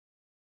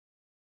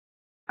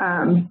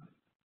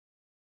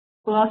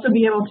We'll also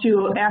be able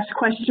to ask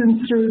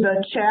questions through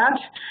the chat,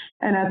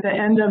 and at the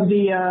end of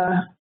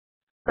the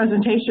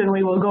presentation,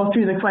 we will go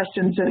through the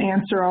questions and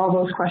answer all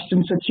those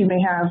questions that you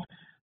may have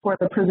for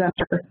the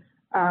presenter.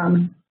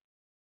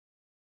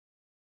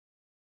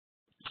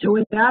 So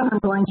with that, I'm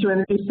going to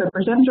introduce the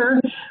presenter.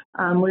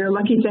 We are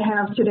lucky to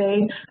have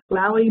today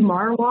Lally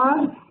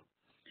Marwah.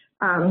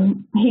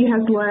 He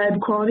has led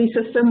quality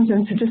systems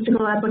and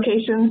statistical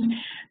applications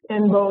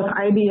in both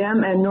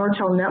IBM and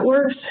Nortel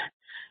Networks,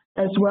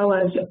 as well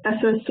as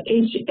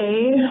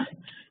SSHA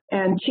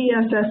and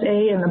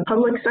TSSA in the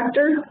public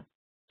sector.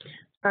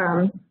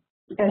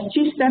 As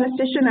chief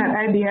statistician at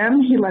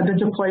IBM, he led the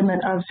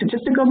deployment of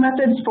statistical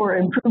methods for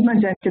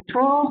improvement and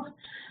control,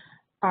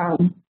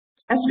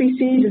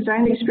 SPC,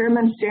 design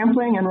experiment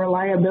sampling and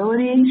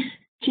reliability,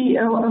 key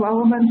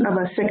elements of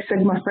a Six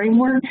Sigma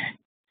framework.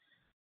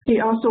 He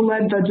also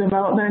led the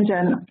development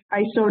and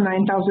ISO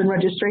 9000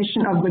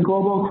 registration of the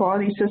global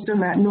quality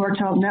system at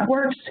Nortel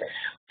Networks,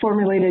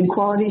 formulated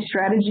quality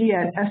strategy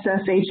at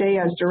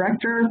SSHA as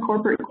director,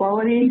 corporate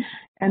quality,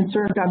 and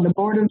served on the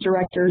board of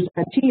directors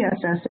at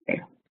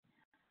TSSA.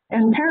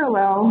 In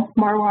parallel,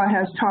 Marwah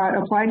has taught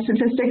applied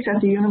statistics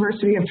at the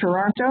University of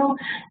Toronto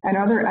and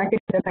other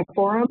academic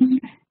forums,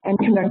 and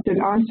conducted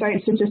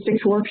on-site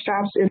statistics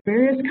workshops in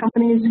various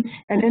companies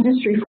and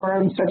industry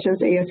forums such as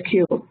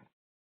ASQ.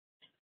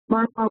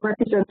 Marwah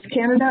represents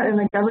Canada in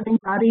the governing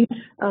body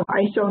of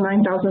ISO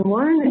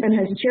 9001 and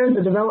has chaired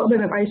the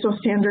development of ISO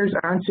standards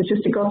on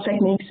statistical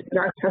techniques and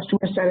on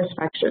customer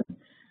satisfaction.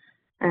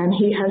 And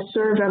he has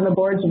served on the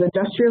boards of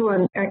industrial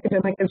and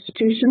academic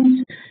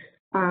institutions,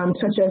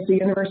 such as the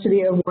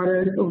University of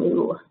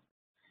Waterloo.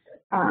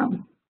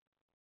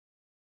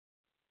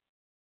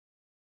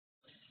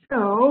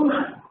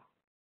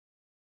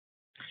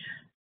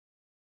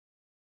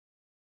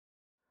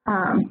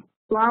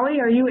 Lally,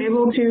 are you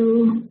able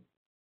to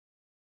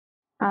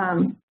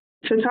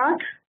talk?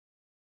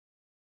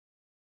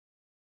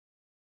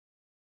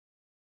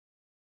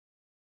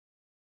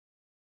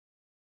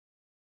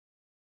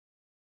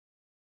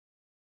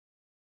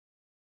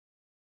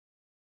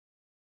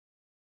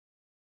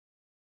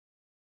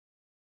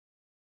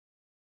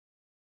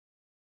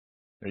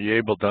 Are you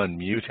able to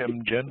unmute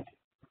him, Jen?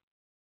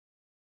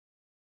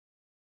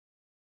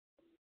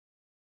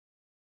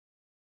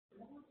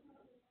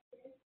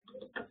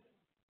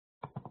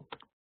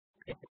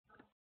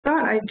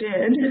 Thought I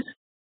did.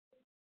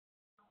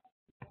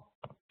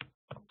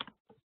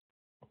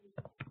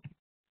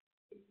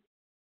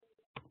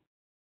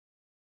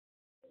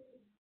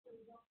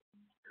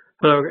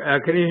 Hello,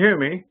 can you hear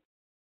me?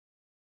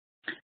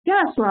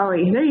 Yes,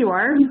 Lally, there you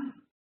are.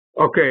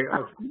 Okay,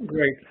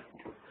 great.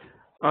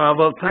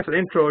 Well, thanks for the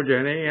intro,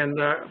 Jenny, and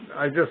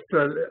I just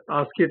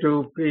ask you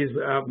to please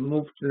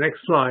move to the next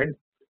slide,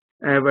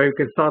 where you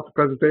can start the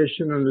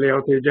presentation and lay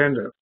out the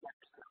agenda.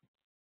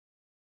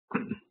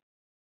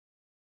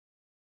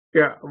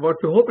 Yeah, what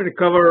we're hoping to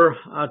cover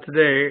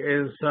today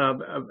is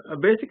a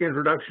basic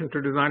introduction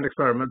to design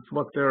experiments,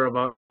 what they're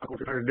about, what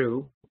we're trying to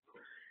do.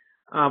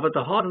 But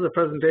the heart of the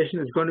presentation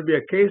is going to be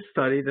a case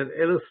study that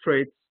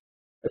illustrates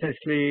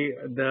essentially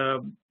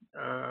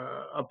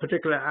a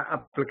particular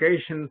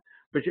application,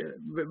 which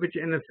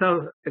in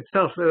itself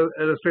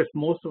illustrates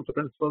most of the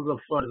principles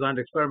of designed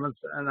experiments.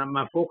 And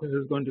my focus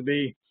is going to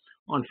be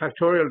on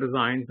factorial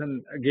designs,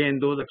 and again,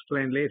 those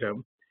explained later.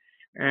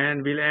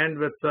 And we'll end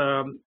with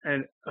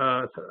an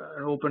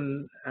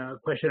open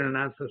question and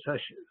answer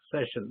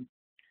session.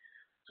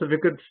 So if we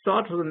could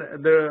start with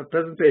the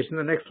presentation,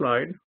 the next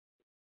slide.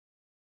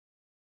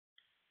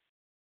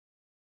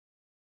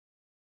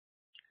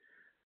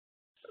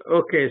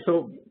 Okay,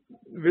 so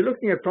we're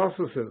looking at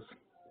processes.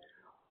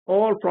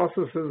 All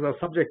processes are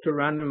subject to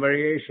random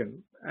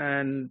variation,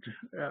 and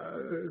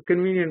a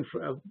convenient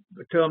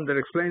term that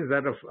explains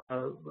that,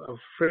 a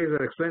phrase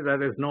that explains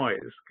that is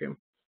noise. Okay?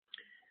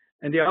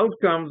 And the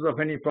outcomes of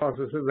any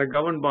processes are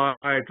governed by,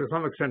 to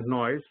some extent,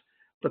 noise,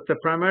 but they're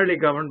primarily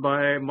governed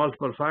by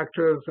multiple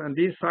factors, and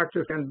these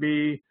factors can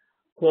be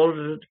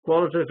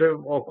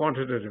qualitative or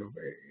quantitative.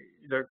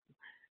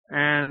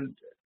 And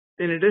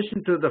in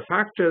addition to the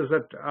factors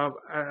that are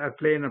at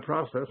play in a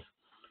process,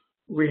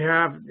 we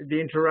have the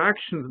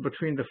interactions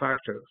between the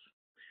factors.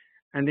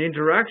 And the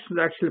interactions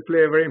actually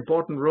play a very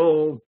important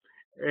role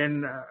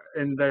in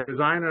the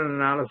design and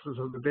analysis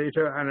of the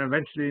data, and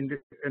eventually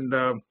in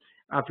the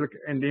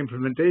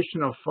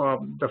implementation of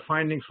the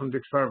findings from the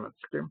experiments.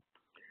 Okay?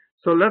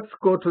 So let's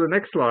go to the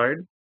next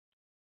slide.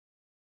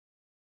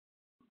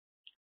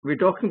 We're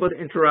talking about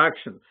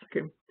interactions.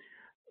 Okay?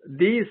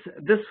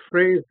 This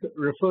phrase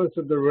refers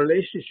to the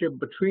relationship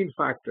between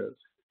factors.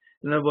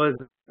 In other words,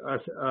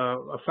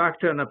 a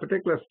factor in a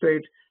particular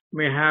state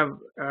may have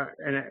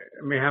an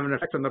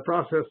effect on the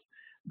process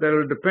that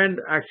will depend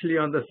actually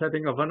on the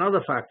setting of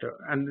another factor.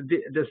 And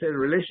there's a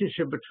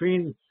relationship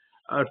between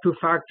two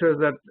factors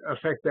that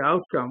affect the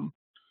outcome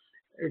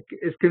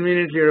is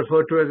conveniently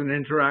referred to as an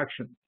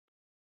interaction.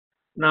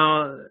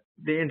 Now,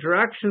 the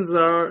interactions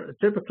are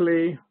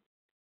typically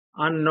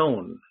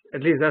unknown.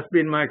 at least that's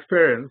been my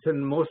experience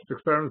in most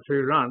experiments we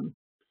run,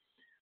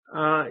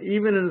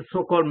 even in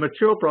so-called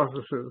mature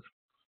processes,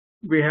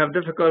 we have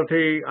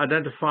difficulty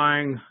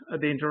identifying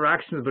the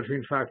interactions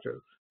between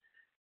factors.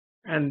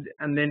 And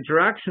the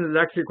interaction is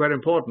actually quite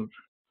important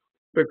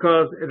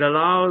because it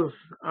allows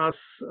us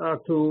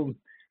to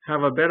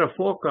have a better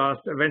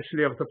forecast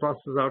eventually of the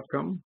process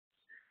outcome.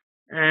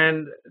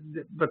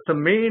 But the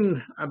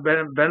main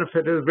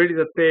benefit is really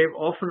that they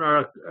often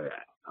are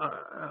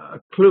a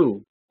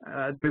clue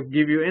to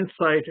give you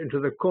insight into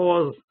the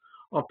cause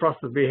of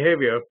process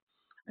behavior,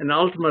 and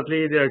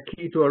ultimately they are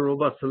key to a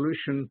robust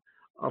solution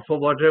for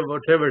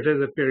whatever it is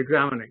that we're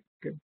examining.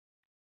 Okay?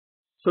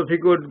 So if you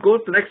could go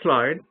to the next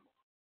slide.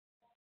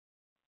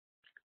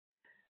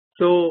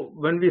 So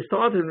when we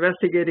start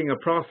investigating a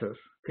process,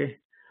 okay,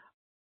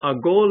 our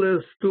goal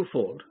is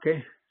twofold,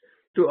 okay,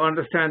 to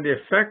understand the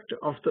effect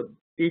of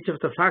each of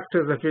the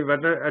factors that we've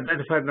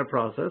identified in the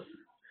process,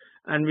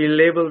 and we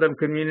label them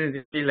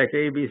conveniently like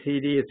A, B, C,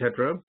 D,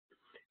 etc.,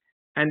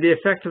 and the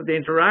effect of the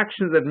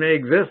interactions that may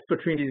exist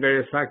between these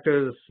various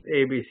factors,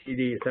 A, B, C,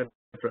 D, etc.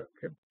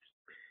 Okay.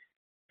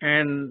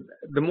 And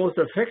the most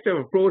effective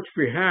approach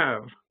we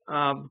have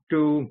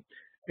to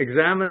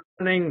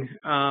examining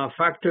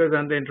factors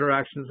and the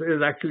interactions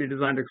is actually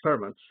designed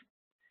experiments.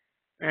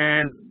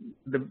 And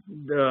the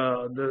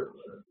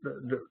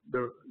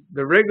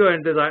rigor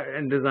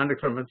in design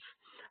experiments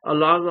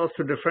allows us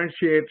to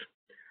differentiate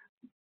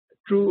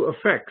true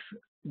effects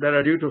that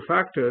are due to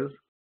factors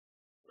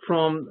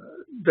from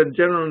the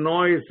general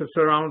noise that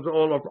surrounds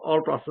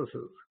all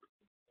processes.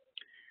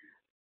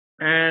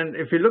 And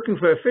if you're looking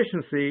for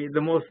efficiency,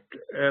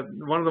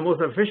 one of the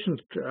most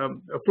efficient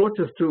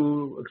approaches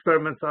to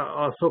experiments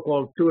are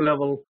so-called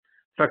two-level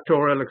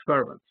factorial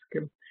experiments.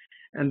 Okay?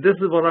 And this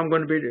is what I'm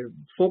going to be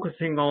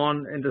focusing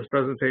on in this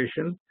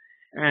presentation.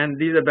 And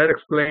these are better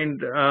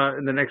explained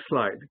in the next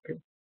slide. Okay?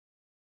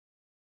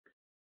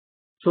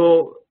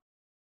 So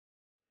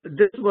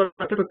this is what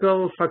a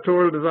typical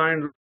factorial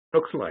design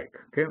looks like.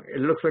 Okay? It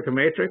looks like a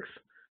matrix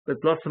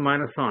with plus and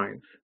minus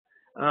signs.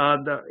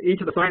 Each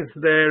of the signs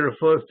there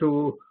refers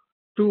to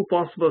two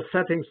possible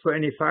settings for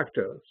any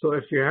factor. So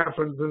if you have,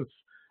 for instance,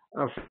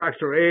 a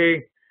factor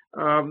A,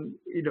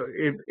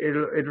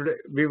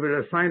 we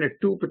would assign it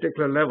two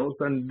particular levels,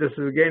 and this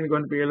is again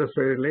going to be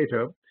illustrated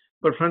later.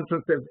 But for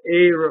instance, if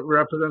A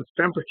represents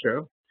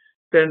temperature,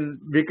 then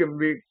we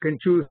can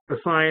choose to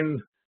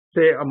assign,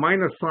 say, a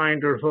minus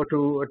sign to refer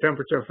to a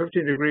temperature of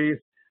 15 degrees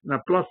and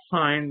a plus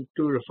sign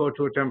to refer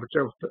to a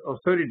temperature of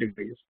 30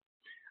 degrees.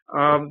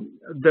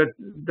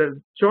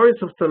 The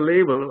choice of the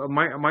label, a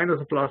minus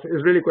or plus,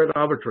 is really quite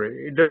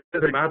arbitrary. It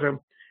doesn't matter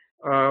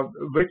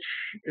which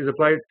is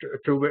applied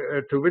to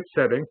which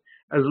setting,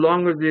 as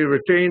long as we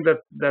retain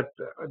that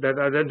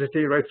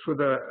identity right through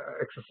the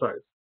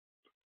exercise.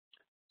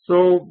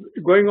 So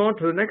going on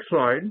to the next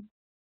slide,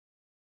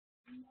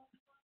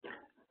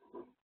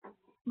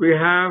 we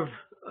have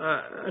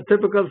a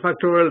typical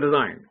factorial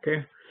design.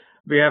 Okay,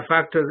 we have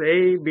factors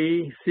A,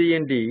 B, C,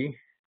 and D,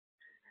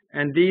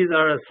 and these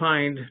are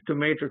assigned to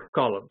matrix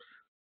columns.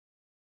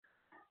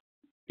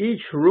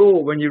 Each row,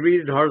 when you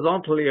read it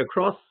horizontally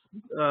across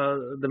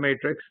the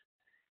matrix,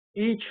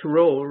 each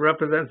row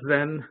represents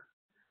then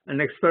an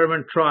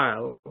experiment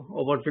trial,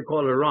 or what we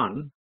call a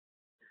run.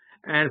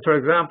 And for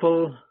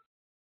example,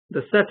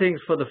 the settings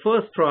for the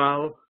first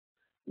trial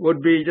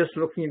would be just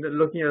looking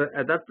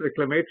at that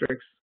particular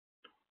matrix,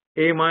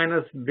 A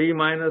minus, B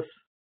minus,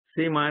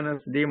 C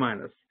minus, D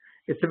minus.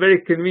 It's a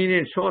very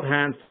convenient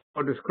shorthand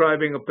for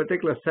describing a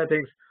particular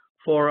settings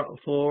for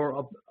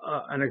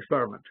an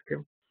experiment.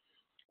 Okay?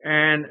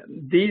 And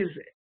these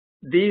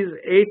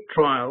 8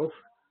 trials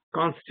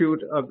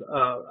constitute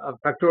a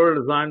factorial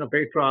design of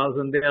 8 trials,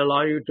 and they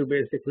allow you to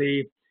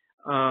basically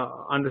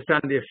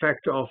understand the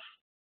effect of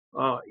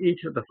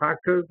each of the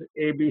factors,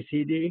 A, B,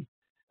 C, D,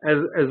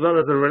 as well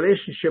as the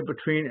relationship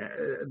between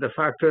the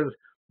factors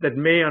that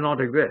may or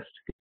not exist.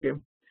 Okay?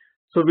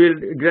 So we'll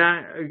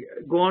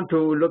go on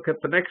to look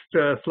at the next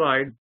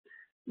slide,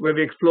 where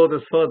we explore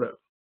this further.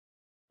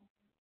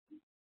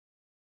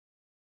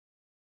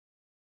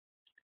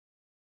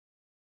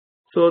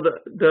 So at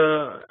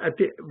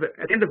the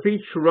end of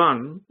each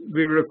run,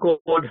 we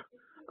record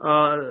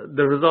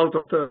the result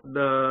of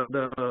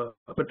the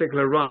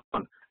particular run.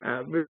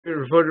 We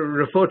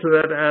refer to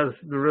that as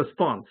the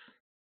response.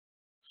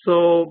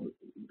 So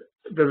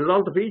the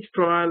result of each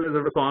trial is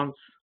a response,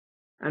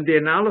 and the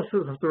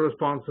analysis of the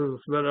responses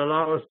will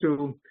allow us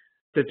to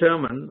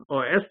determine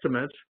or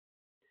estimate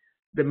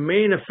the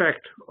main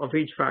effect of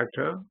each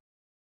factor.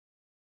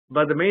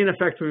 By the main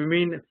effect, we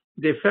mean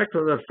the effect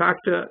of the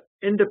factor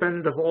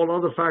independent of all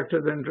other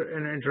factors and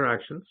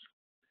interactions.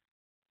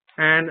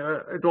 And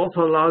it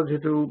also allows you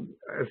to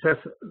assess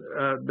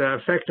the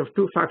effect of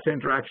two-factor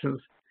interactions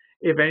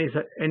if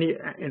any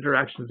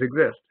interactions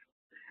exist.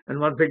 And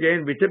once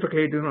again, we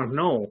typically do not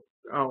know,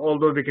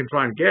 although we can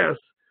try and guess,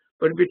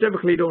 but we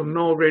typically don't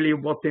know really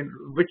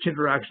which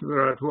interactions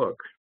are at work.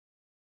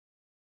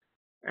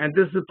 And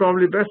this is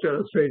probably best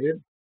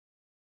illustrated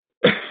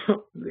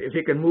if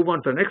you can move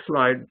on to the next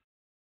slide.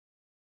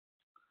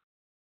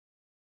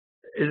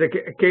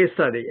 a case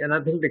study, and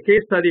I think the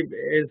case study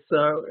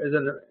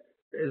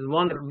is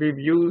one that we've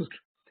used.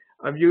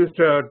 I've used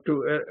to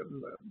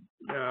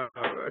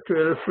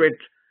illustrate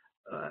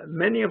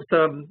many of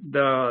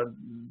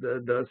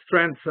the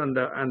strengths and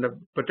the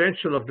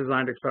potential of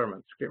designed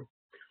experiments. Okay.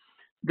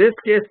 This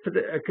case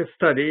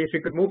study, if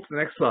you could move to the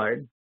next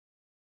slide,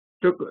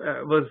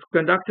 was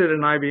conducted in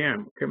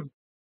IBM, okay?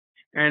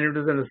 And it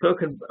was in a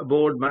circuit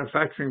board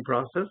manufacturing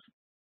process,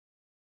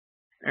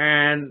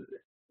 and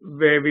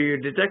where we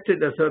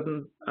detected a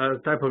certain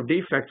type of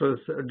defect was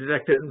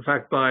detected, in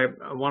fact, by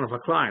one of our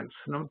clients.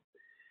 You know?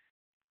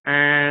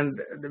 And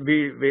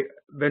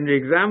when we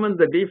examined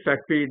the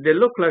defect, they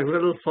look like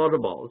little solder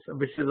balls,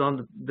 which is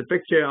on the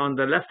picture on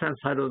the left-hand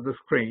side of the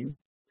screen,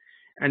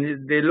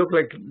 and they look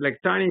like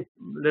tiny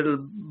little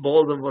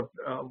balls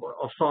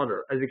of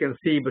solder, as you can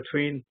see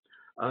between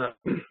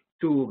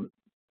two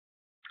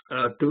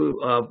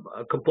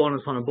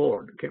components on a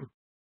board. Okay.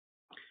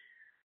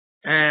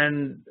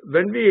 And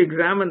when we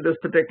examined this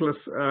particular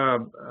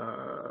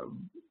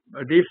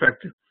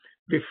defect,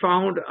 we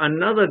found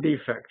another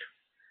defect,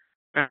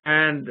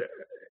 and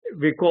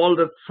we called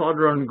it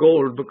solder on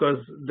gold because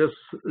this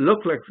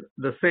looked like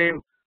the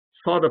same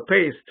solder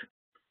paste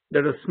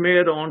that is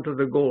smeared onto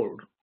the gold.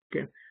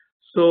 Okay,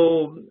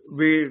 so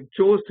we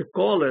chose to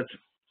call it,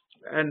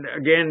 and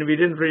again, we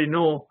didn't really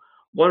know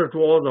what it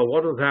was or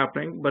what was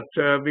happening, but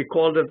we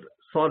called it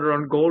solder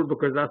on gold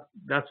because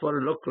that's what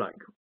it looked like.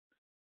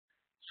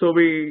 So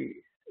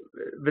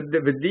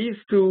with these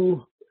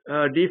two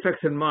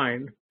defects in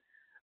mind,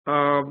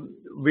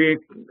 we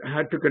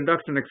had to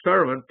conduct an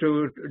experiment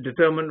to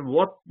determine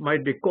what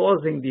might be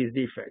causing these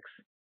defects.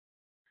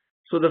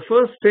 So the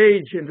first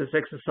stage in this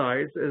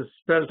exercise is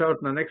spelled out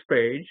on the next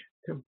page.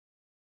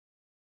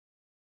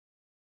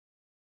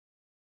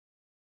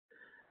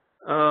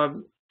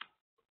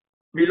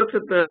 We looked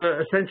at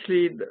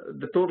essentially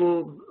the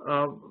total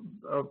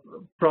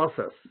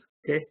process,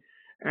 okay?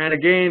 And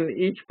again,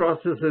 each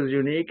process is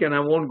unique, and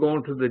I won't go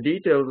into the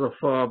details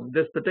of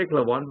this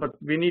particular one,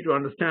 but we need to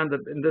understand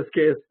that in this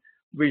case,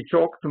 we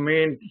chalked the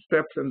main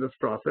steps in this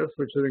process,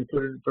 which is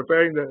included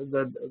preparing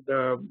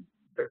the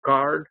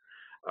card,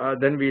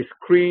 then we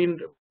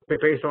screened the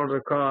paste onto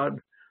the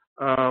card,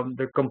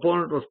 the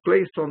component was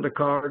placed on the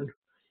card,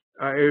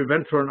 it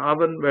went through an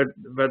oven where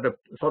the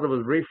solder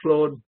was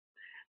reflowed,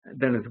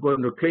 then it's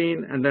going to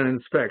clean and then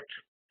inspect.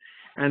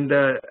 And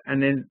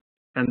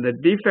the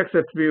defects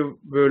that we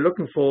were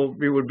looking for,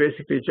 we would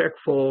basically check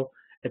for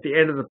at the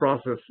end of the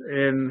process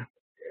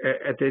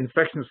at the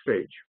inspection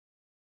stage.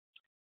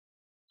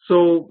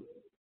 So,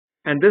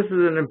 and this is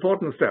an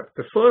important step.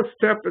 The first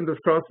step in this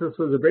process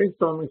was a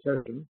brainstorming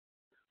session,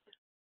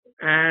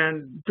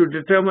 and to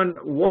determine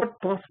what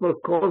possible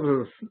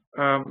causes,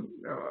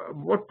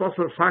 what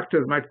possible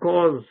factors might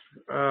cause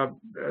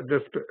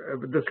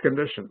this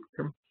condition,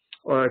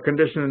 or a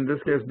condition in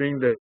this case being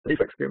the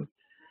defect scheme.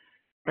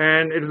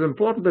 And it is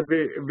important that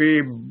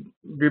we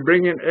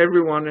bring in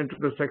everyone into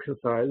this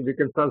exercise. We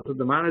consult with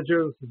the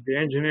managers, the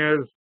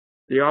engineers,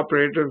 the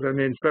operators, and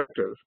the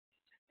inspectors.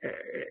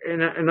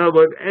 In other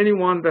words,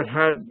 anyone that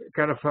had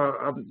kind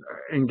of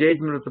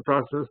engagement with the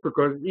process,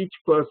 because each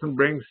person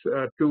brings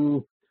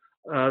to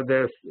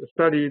their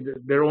study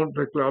their own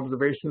particular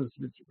observations,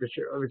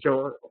 which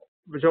are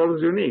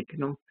always unique, you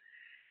know.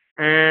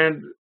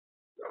 And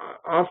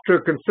after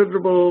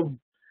considerable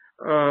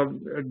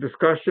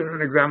discussion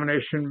and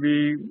examination,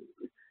 we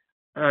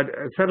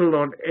settled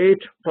on 8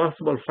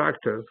 possible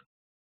factors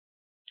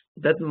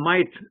that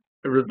might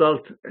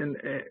result in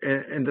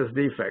this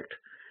defect.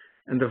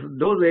 And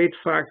those 8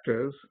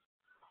 factors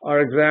are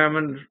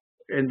examined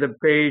in the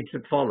page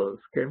that follows.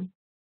 Okay.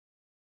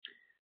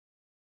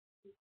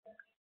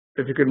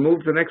 If you could move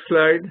to the next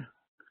slide.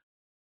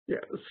 Yeah.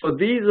 So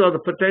these are the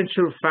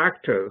potential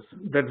factors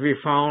that we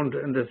found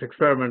in this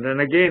experiment.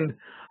 And again,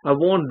 I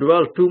won't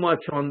dwell too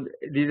much on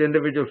these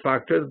individual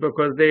factors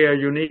because they are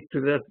unique to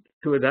that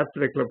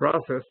particular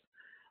process.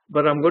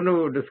 But I'm going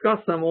to discuss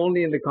them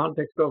only in the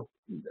context of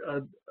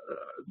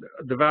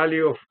the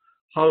value of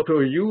how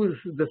to use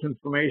this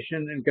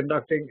information in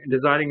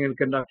designing and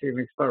conducting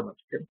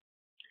experiments. Okay?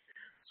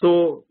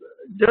 So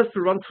just to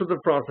run through the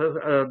process,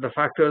 the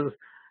factors,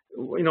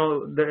 you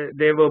know,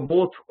 they were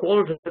both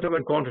qualitative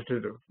and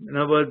quantitative. In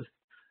other words,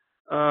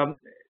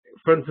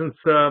 for instance,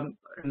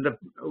 in the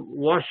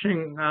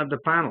washing the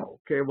panel,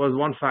 okay, was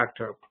one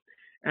factor,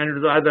 and it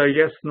was either a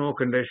yes/no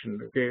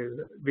condition. Okay,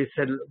 we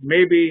said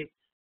maybe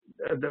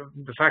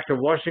the fact of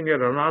washing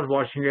it or not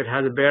washing it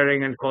has a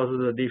bearing and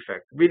causes a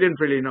defect. We didn't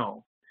really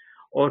know.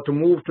 Or to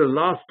move to the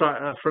last,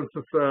 for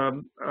instance,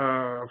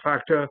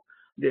 factor,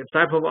 the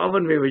type of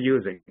oven we were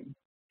using.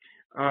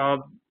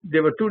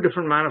 There were 2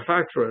 different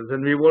manufacturers,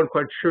 and we weren't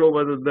quite sure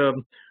whether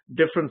the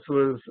difference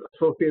was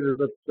associated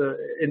with the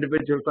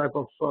individual type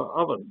of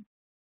oven.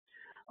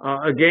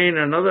 Again,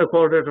 another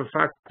qualitative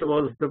factor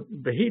was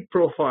the heat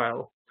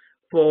profile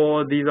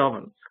for these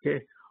ovens.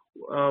 Okay,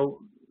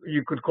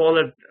 you could call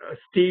it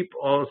steep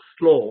or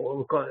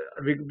slow.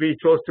 We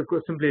chose to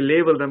simply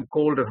label them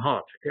cold and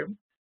hot. Okay.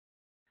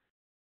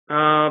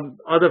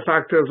 other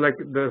factors like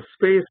the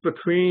space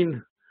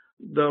between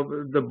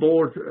the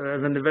boards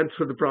when they went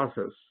through the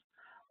process.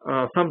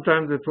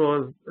 Sometimes it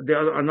was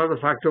another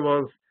factor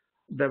was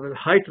the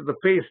height of the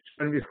paste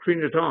when we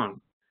screened it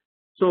on.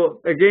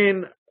 So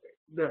again,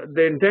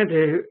 the intent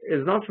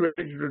is not really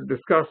to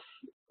discuss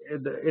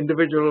the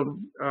individual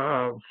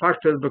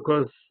factors,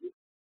 because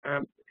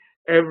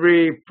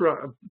every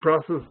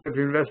process that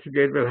we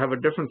investigate will have a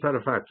different set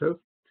of factors.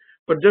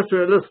 But just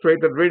to illustrate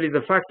that really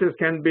the factors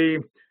can be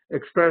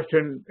expressed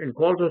in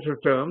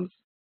qualitative terms,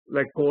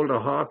 like cold or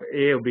hot,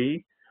 A or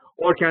B,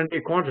 or can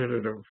be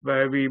quantitative,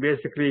 where we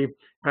basically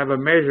have a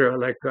measure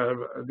like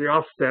the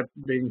offset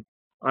being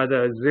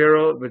either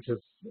 0, which is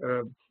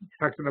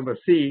factor number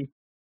C,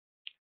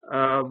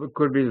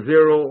 could be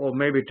 0 or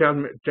maybe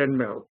 10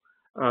 mil,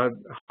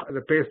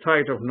 the paste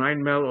height of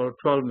 9 mil or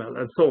 12 mil,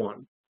 and so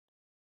on.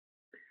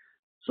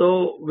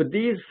 So with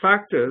these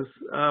factors,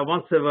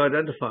 once they were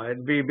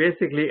identified, we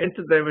basically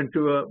entered them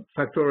into a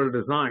factorial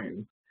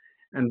design,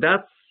 and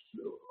that's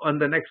on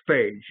the next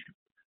page.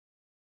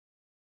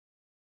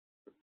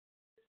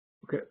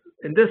 Okay.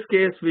 In this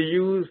case, we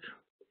used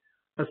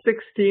a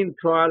 16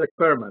 trial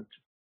experiment.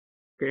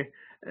 Okay.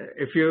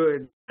 If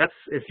you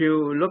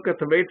look at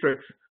the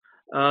matrix,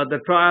 the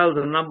trials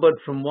are numbered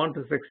from 1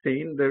 to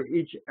 16.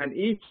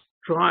 Each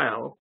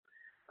trial,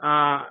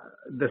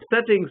 the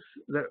settings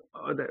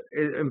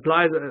it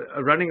implies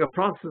running a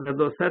process of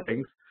those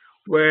settings,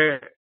 where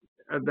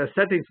the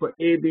settings for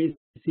A, B,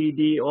 C,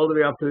 D, all the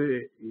way up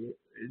to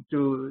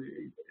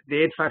the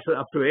 8 factors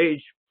up to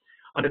H,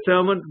 are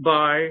determined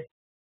by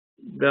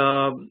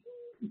the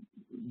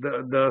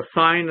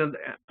sign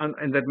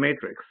in that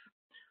matrix.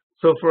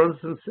 So, for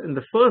instance, in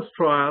the first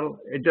trial,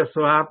 it just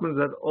so happens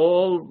that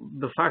all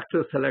the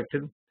factors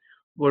selected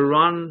will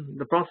run,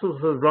 the process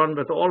will run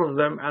with all of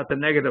them at the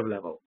negative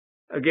level.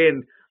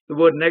 Again, the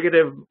word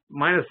negative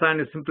minus sign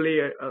is simply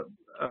a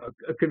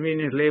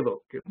convenient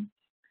label.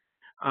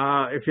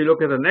 If you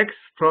look at the next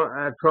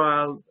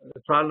trial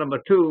number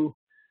 2,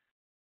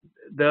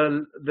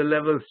 the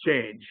levels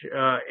change.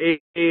 A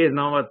is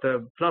now at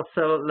the plus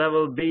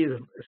level, B is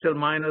still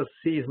minus,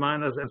 C is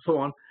minus, and so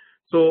on.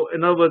 So,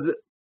 in other words,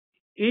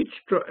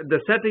 the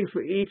settings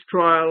for each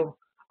trial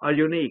are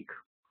unique,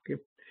 okay?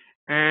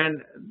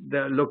 And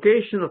the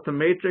location of the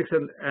matrix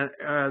and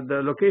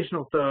the location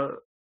of the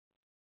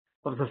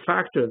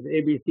factors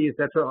A, B, C,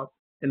 etc.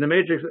 in the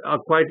matrix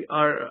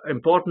are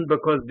important,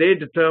 because they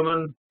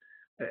determine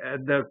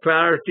the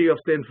clarity of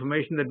the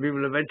information that we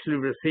will eventually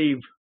receive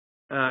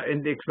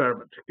in the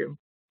experiment. Okay?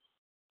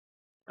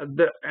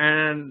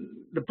 And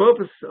the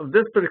purpose of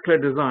this particular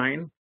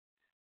design,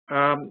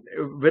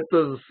 with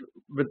the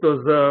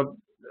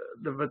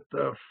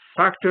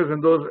factors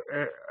and those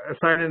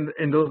assigned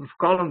in those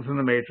columns in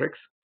the matrix,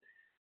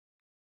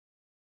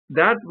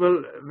 that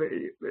will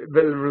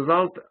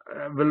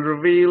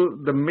reveal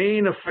the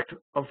main effect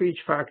of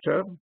each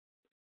factor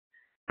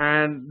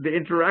and the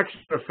interaction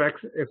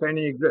effects, if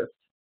any, exist.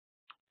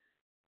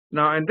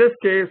 Now, in this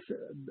case,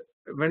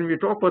 when we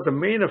talk about the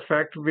main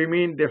effect, we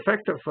mean the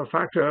effect of a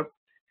factor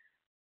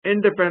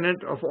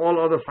independent of all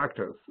other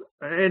factors,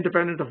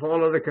 independent of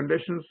all other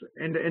conditions,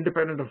 and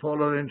independent of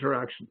all other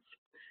interactions.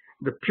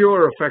 The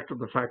pure effect of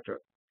the factor.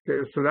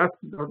 Okay, so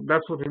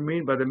that's what we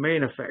mean by the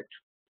main effect.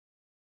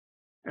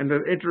 And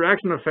the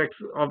interaction effects,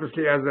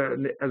 obviously, as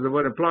the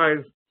word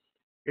implies,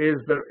 is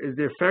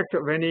the effect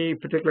of any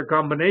particular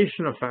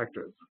combination of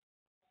factors.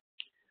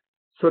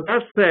 So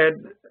that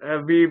said,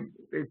 we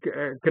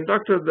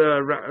conducted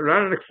the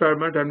random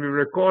experiment, and we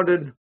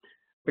recorded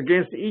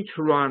against each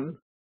run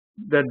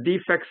the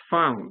defects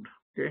found.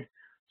 Okay,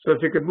 so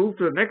if you could move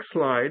to the next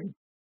slide.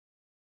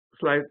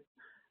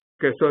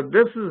 Okay, so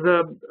this is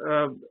a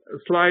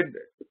slide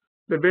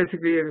that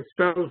basically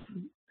spells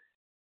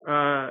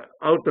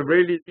out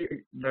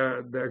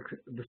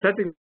the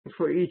settings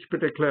for each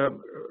particular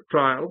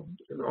trial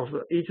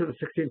of each of the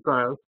 16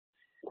 trials,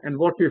 and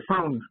what we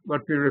found,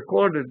 what we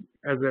recorded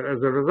as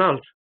a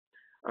result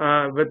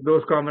with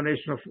those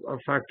combination of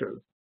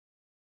factors.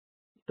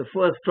 The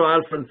first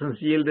trial, for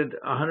instance, yielded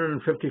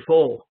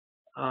 154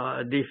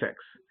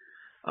 defects.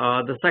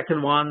 The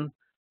second one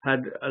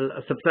had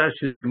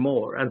substantially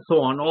more, and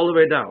so on, all the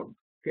way down.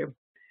 Okay,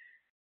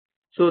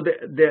 so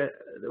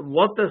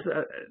what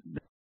the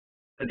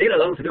data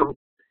allows to do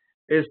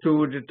is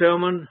to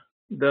determine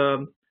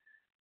the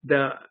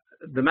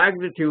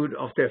magnitude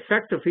of the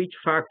effect of each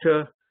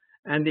factor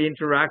and the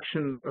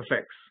interaction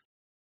effects.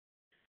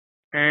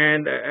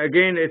 And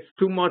again, it's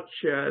too much.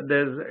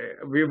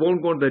 We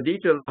won't go into the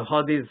detail of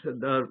how the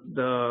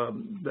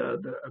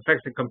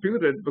effects are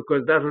computed,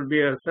 because that would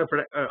be a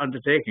separate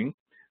undertaking.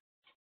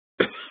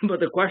 But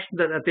the question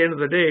that at the end of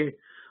the day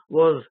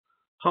was,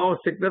 how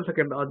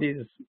significant are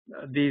these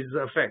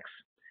effects?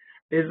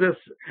 Is this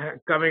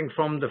coming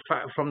from the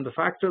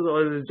factors,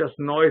 or is it just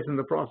noise in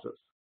the process?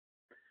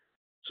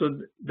 So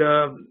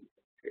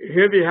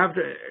here we have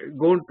to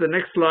go to the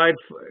next slide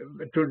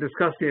to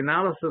discuss the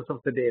analysis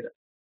of the data.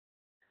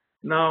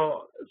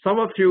 Now, some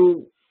of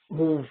you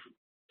who've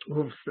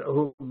who've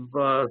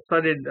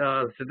studied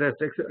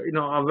statistics,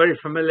 are very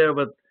familiar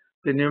with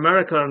the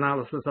numerical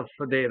analysis of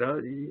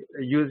data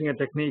using a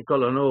technique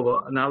called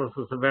ANOVA,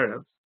 analysis of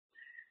variance.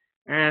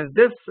 And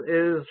this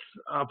is,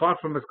 apart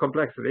from its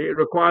complexity, it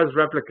requires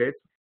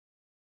replicates,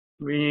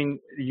 meaning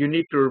you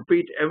need to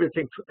repeat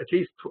everything at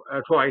least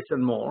twice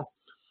and more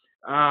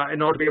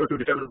in order to be able to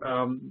determine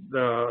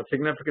the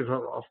significance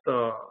of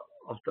the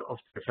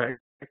effect.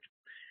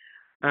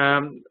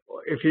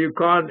 If you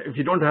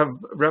don't have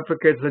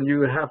replicates, then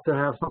you have to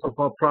have some sort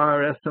of a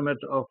prior estimate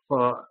of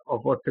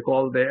what they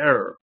call the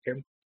error.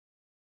 Okay.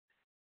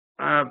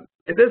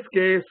 In this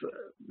case,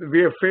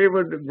 we have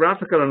favored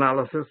graphical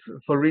analysis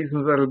for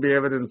reasons that will be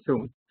evident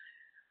soon.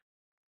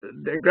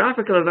 The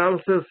graphical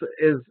analysis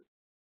is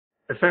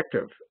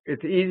effective.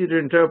 It's easy to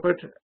interpret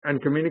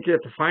and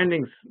communicate the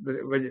findings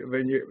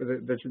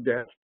that you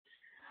get.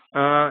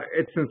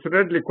 It's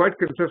incidentally quite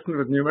consistent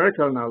with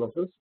numerical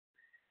analysis.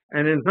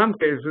 And in some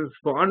cases,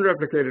 for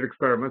unreplicated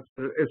experiments,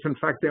 it's in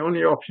fact the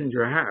only option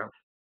you have.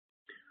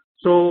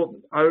 So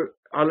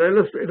I'll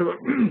illustrate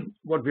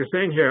what we're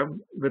saying here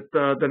with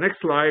the next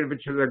slide,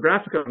 which is a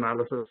graphical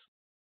analysis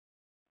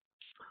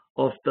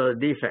of the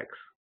defects.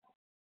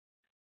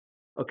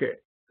 Okay.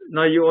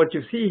 Now what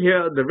you see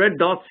here, the red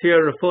dots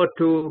here refer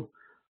to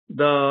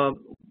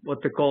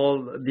what they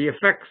call the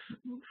effects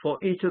for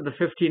each of the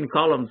 15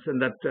 columns in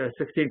that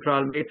 16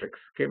 trial matrix.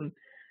 Okay.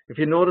 If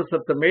you notice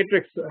that the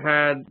matrix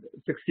had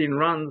 16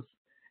 runs,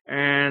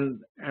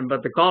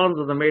 but the columns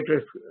of the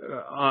matrix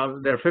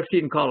there are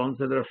 15 columns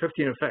and there are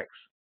 15 effects.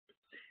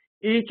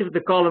 Each of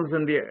the columns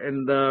in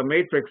the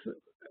matrix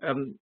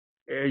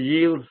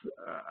yields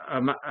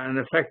an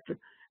effect,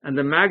 and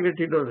the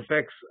magnitude of the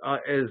effects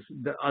are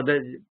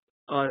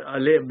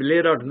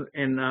laid out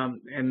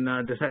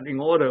in descending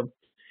order,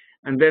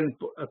 and then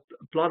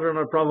plotted on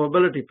a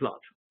probability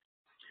plot.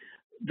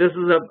 This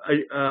is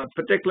a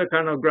particular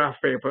kind of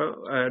graph paper,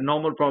 a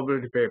normal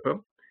probability paper,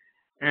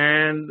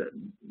 and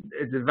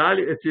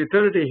its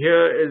utility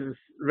here is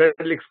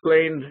readily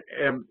explained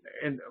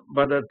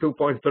by the 2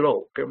 points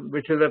below, okay,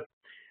 which is that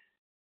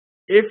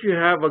if you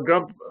have a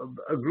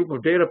group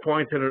of data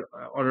points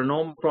on a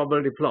normal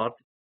probability plot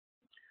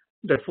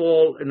that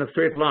fall in a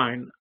straight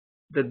line,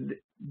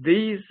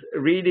 these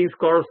readings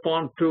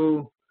correspond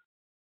to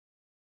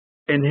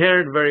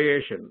inherent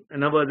variation.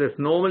 In other words, it's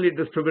normally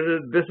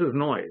distributed. This is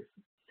noise.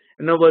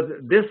 In other words,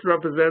 this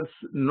represents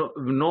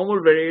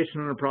normal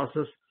variation in the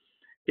process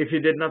if you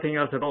did nothing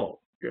else at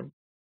all. Okay?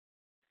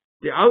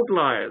 The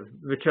outliers,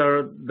 which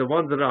are the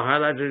ones that are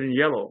highlighted in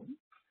yellow,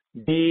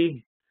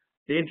 the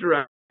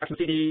interaction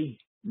C,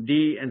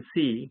 D, and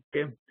C,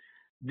 okay,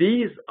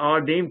 these are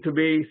deemed to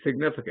be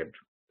significant.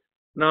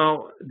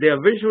 Now, they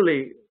are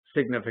visually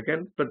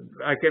significant, but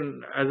as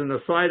an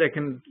aside, I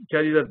can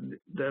tell you that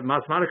the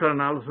mathematical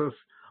analysis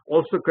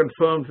also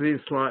confirms these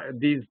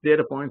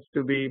data points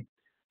to be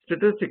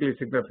statistically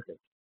significant.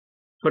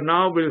 But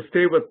now we'll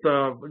stay with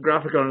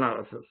graphical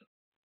analysis.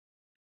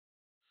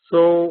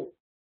 So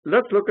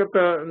let's look at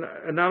the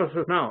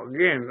analysis now.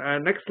 Again,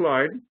 next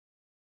slide.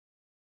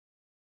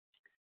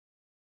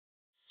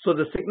 So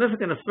the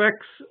significant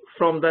effects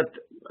from that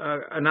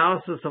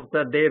analysis of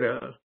that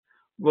data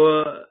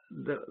were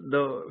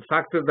the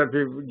factors that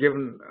we've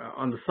given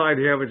on the side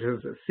here, which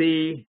is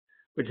C,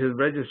 which is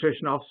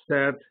registration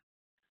offset,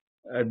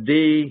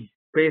 D,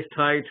 paste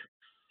height,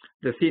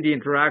 the CD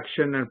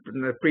interaction, and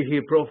the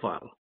preheat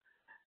profile.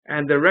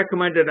 And the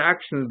recommended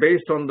action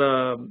based on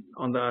the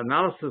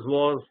analysis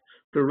was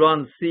to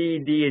run C,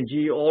 D, and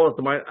G all at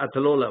the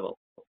low level.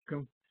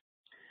 Okay.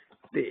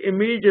 The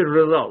immediate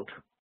result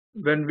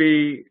when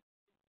we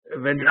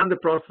ran the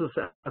process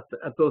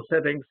at those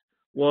settings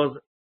was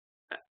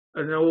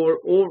an over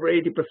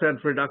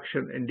 80%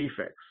 reduction in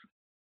defects.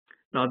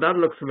 Now that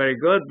looks very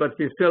good, but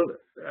we still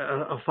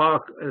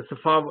it's a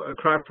far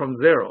cry from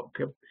zero.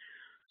 Okay,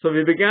 so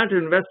we began to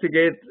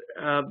investigate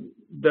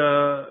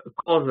the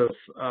causes,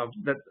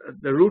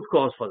 the root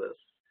cause for this.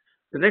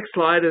 The next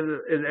slide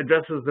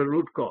addresses the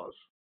root cause.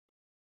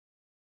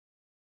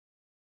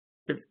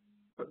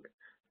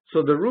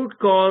 So the root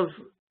cause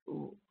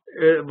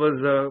is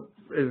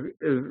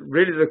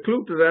really the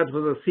clue to that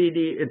was a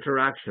CD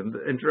interaction,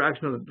 the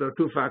interaction of the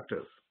two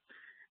factors.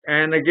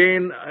 And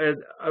again,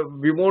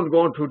 we won't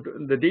go into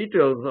the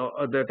details,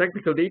 or the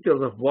technical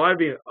details of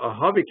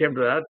how we came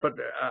to that, but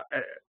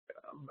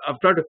I've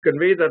tried to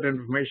convey that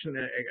information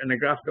in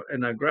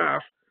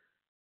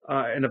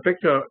a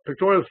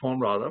pictorial form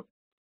rather,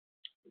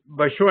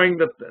 by showing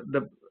that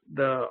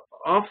the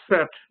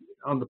offset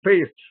on the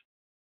paste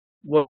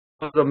was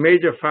a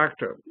major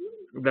factor.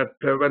 That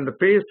when the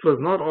paste was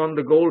not on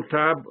the gold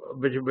tab,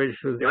 which was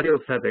the ideal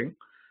setting,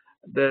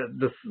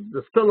 the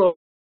spillover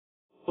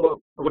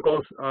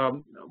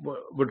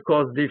would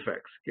cause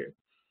defects. Okay?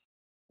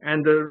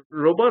 And the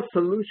robust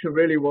solution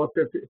really was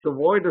to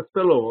avoid the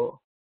spillover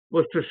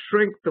was to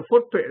shrink the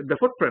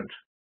footprint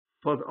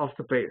of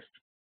the paste.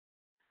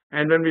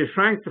 And when we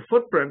shrank the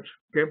footprint,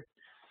 okay,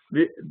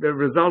 the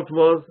result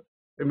was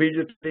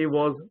immediately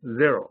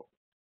 0.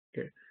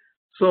 Okay,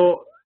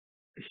 so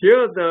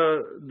here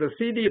the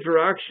CD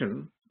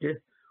interaction, okay,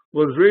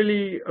 was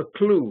really a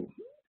clue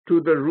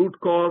to the root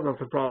cause of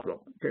the problem.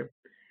 Okay,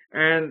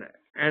 and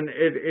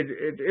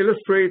it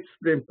illustrates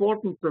the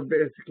importance of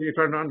basically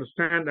trying to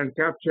understand and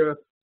capture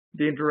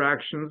the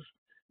interactions,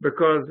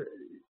 because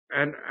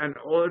and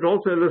it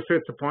also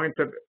illustrates the point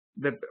that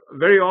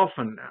very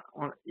often,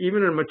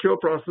 even in mature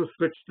process,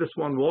 which this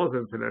one was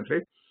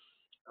incidentally,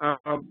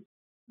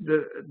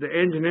 the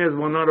engineers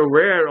were not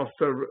aware of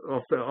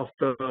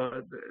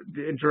the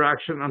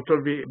interaction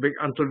until we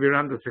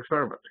ran this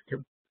experiment.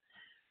 Okay?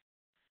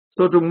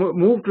 So to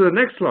move to the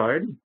next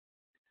slide,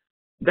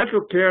 that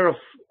took care of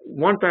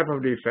one type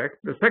of defect.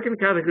 The second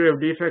category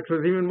of defect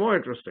was even more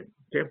interesting.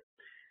 Okay?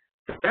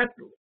 That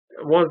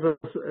was a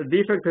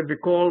defect that we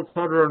call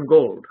solder on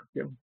gold.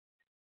 Okay?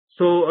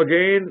 So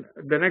again,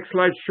 the next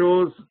slide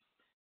shows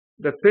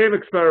the same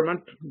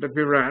experiment that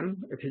we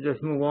ran. If you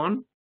just move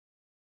on.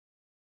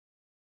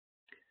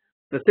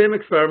 The same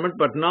experiment,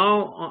 but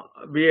now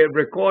we have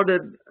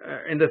recorded,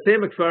 in the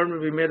same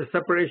experiment, we made a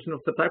separation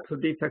of the types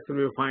of defects that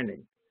we were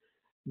finding.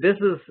 This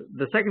is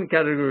the second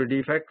category of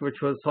defect,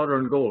 which was solder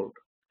on gold.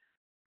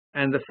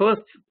 And the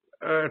first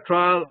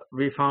trial,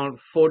 we found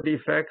 4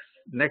 defects.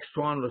 Next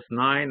one was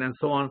 9, and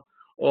so on,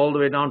 all the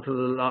way down to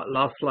the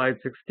last slide,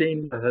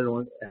 16, that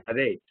had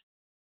 8.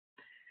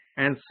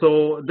 And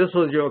so this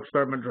was your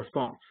experiment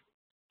response.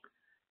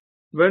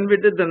 When we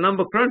did the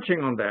number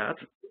crunching on that,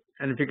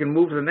 and if you can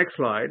move to the next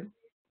slide,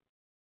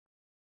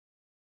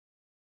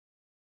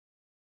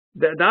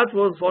 that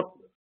was what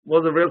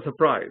was a real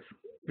surprise.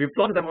 We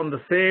plotted them on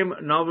the same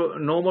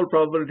normal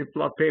probability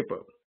plot paper,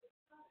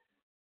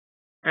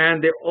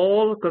 and they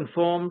all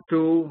conform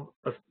to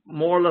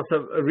more or less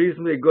a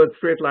reasonably good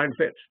straight line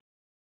fit.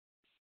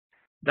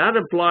 That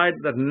implied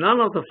that none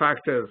of the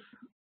factors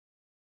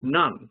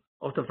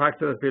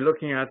that we're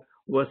looking at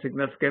were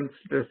significant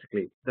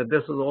statistically, that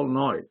this was all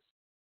noise.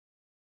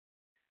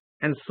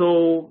 And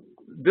so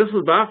this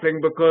was baffling,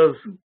 because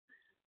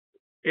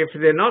if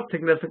they're not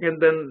significant,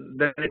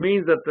 then it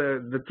means that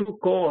the true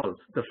cause,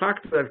 the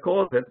factor that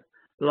caused it,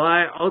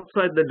 lie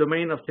outside the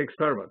domain of the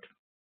experiment.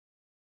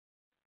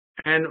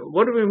 And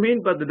what do we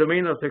mean by the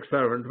domain of the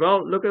experiment?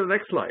 Well, look at the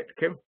next slide.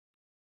 Okay.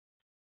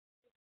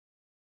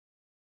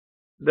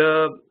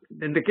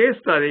 In the case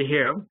study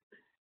here,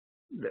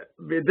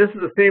 this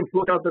is the same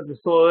flowchart that we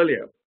saw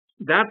earlier.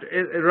 That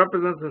it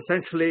represents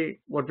essentially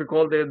what we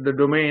call the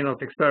domain of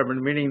the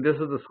experiment, meaning this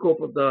is the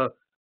scope of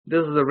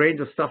this is the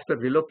range of stuff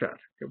that we looked at.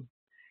 Okay.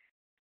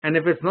 And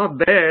if it's not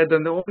there,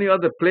 then the only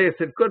other place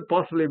it could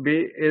possibly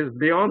be is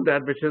beyond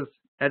that, which is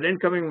at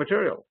incoming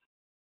material.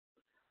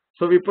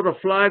 So we put a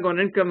flag on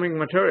incoming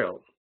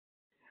material,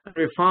 and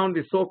we found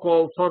the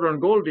so-called solder on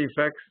gold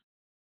defects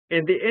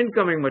in the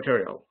incoming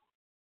material.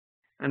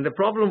 And the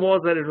problem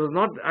was that it was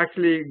not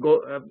actually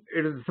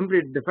it is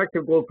simply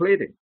defective gold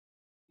plating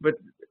with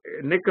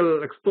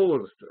nickel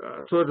exposed.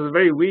 So it was a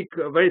very weak,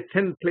 very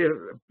thin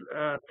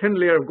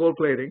layer of gold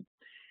plating,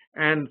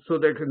 and so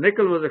the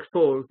nickel was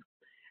exposed,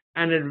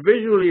 and it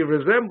visually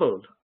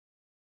resembled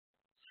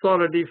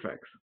solder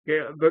defects.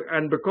 Okay?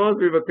 And because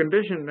we were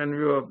conditioned and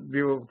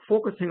we were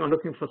focusing on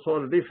looking for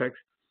solder defects,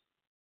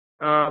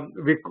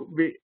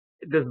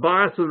 this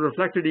bias was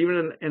reflected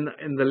even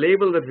in the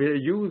label that we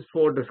used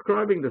for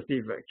describing this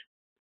defect.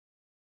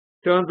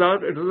 Turns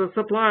out it was a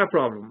supplier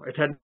problem. It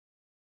had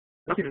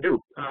nothing to do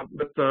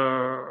with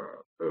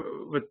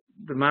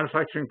the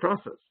manufacturing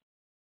process.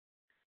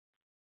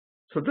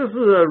 So this is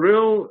a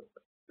real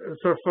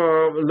sort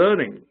of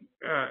learning.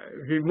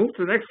 If we move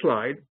to the next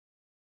slide,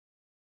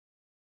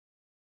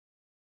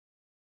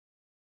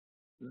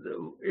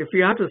 if we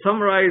had to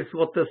summarize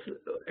what this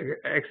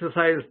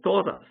exercise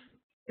taught us,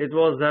 it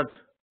was that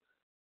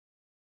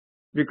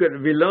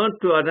we learned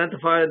to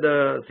identify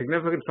the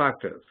significant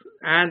factors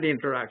and the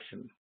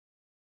interaction.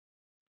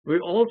 We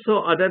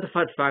also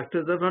identified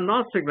factors that were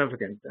not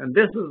significant, and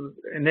this is,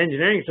 in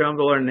engineering terms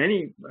or in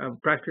any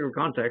practical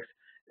context,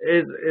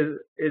 is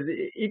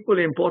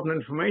equally important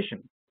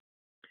information.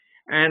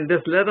 And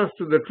this led us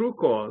to the true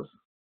cause.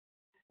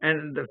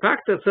 And the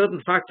fact that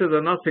certain factors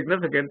are not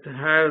significant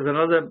has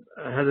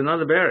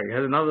another bearing,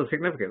 has another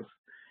significance.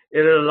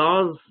 It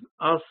allows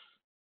us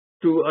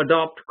to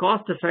adopt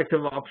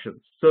cost-effective options.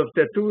 So if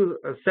there are two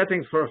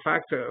settings for a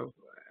factor,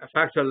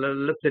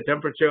 let's say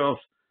temperature of,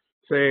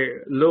 say,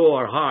 low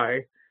or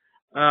high,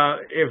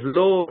 if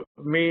low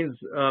means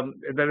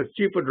that it's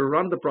cheaper to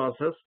run the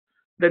process,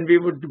 then we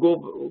would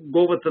go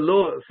with the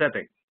low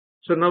setting.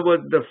 So in other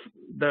words,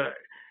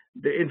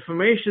 the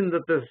information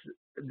that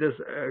this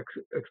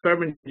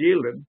experiment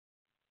yielded,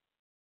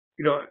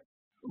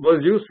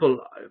 was useful.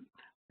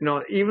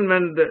 Even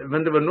when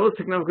there were no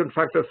significant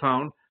factors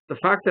found, the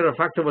fact that a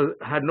factor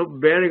had no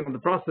bearing on the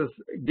process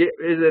is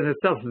in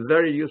itself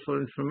very useful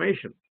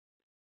information.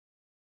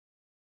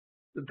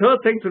 The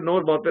third thing to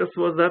note about this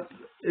was that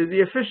is the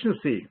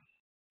efficiency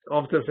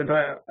of this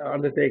entire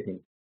undertaking.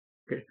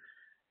 Okay,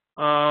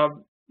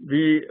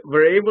 we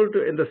were able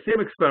to, in the same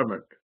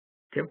experiment,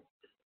 okay,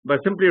 by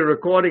simply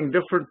recording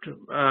different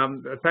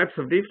types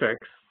of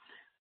defects,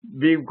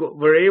 we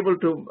were able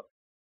to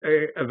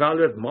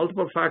evaluate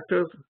multiple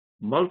factors,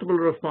 multiple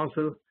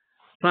responses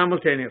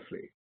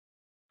simultaneously.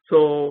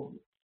 So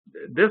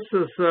this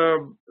is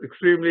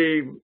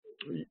extremely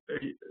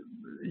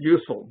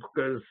useful,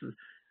 because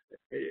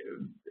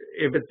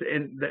if it's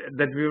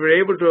that we were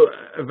able to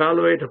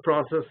evaluate a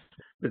process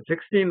with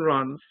 16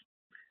 runs,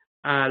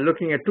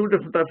 looking at two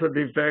different types of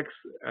defects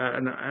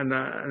and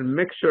a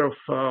mixture of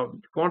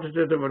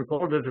quantitative and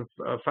qualitative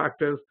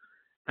factors,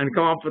 and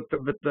come up with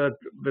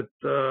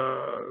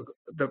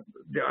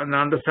an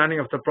understanding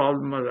of the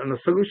problem and a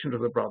solution to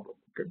the problem.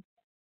 Okay.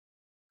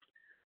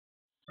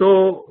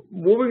 So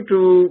moving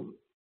to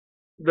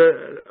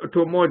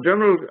a more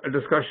general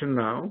discussion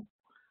now.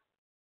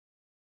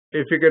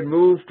 If you can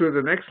move to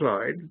the next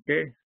slide,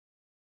 okay.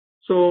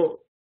 So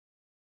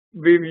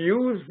we've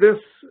used this.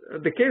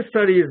 The case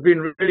study has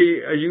been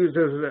really used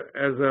as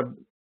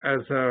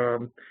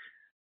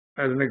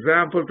an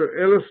example to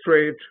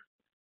illustrate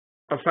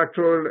a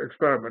factorial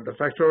experiment, a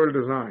factorial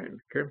design.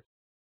 Okay,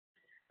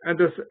 and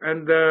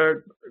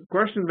the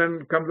question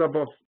then comes up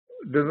of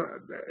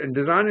in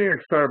designing an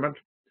experiment.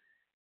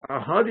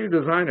 How do you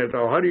design it,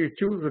 or how do you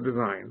choose the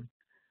design?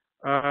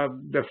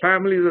 The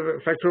families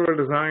of factorial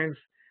designs.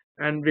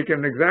 And we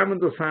can examine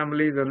those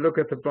families and look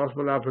at the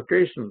possible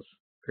applications,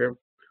 okay,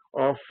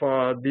 of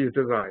these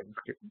designs.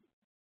 Okay.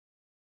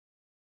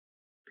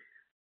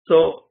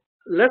 So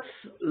let's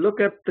look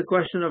at the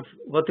question of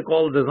what they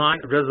call design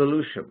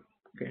resolution,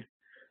 okay,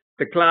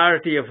 the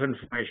clarity of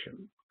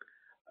information.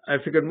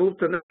 If you can move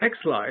to the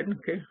next slide,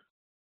 okay.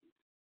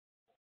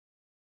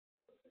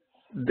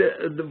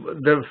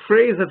 The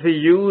phrase that we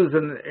use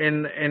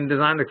in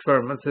design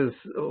experiments is,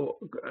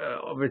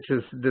 which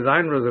is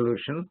design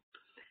resolution.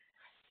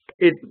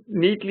 It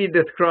neatly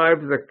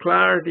describes the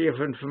clarity of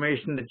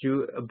information that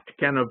you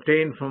can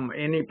obtain from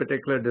any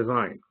particular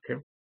design. Okay.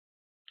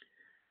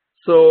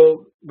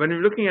 So when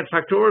you're looking at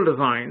factorial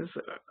designs,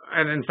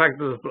 and in fact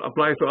this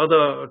applies to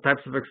other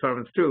types of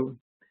experiments too,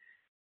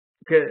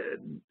 okay,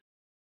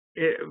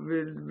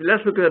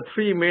 let's look at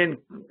three main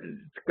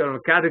kind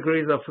of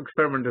categories of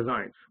experiment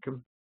designs. Okay.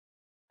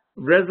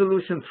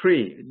 Resolution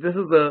 3. This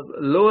is the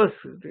lowest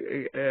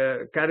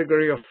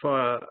category of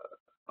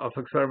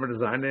experiment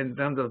design in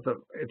terms of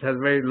it has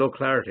very low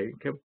clarity.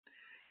 Okay?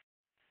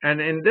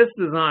 And in this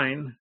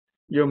design,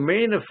 your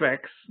main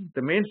effects,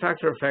 the main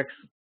factor effects,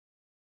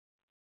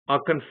 are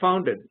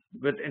confounded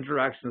with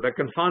interactions. That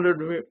confounded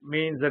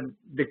means that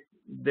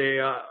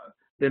they're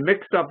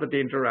mixed up with the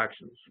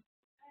interactions,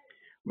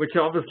 which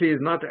obviously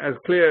is not as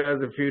clear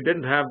as if you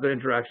didn't have the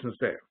interactions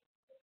there.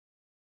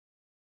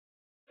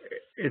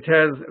 It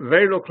has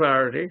very low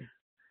clarity,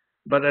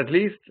 but at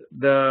least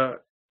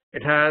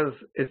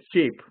it's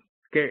cheap.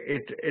 Okay,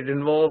 it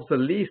involves the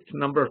least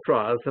number of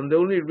trials, and the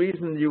only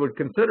reason you would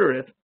consider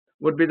it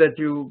would be that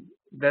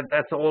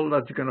that's all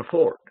that you can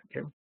afford.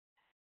 Okay.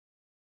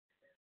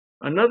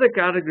 Another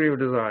category of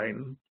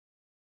design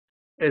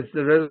is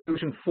the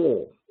resolution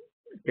 4,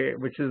 okay,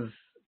 which is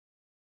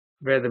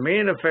where the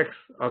main effects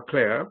are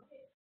clear,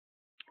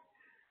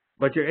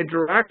 but your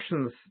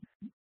interactions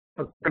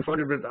are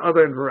confounded with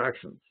other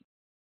interactions.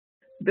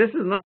 This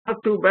is not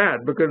too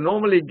bad, because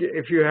normally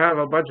if you have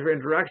a bunch of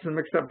interactions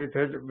mixed up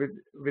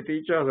with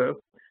each other,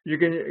 you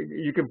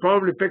can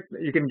probably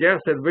you can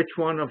guess at which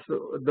one of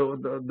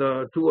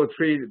the 2 or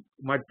 3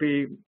 might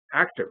be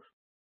active.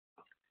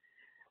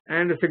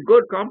 And it's a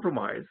good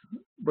compromise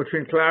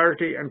between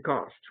clarity and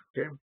cost,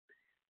 okay?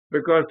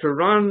 Because to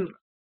run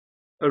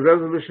a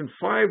resolution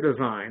 5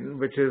 design,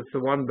 which is the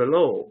one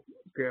below,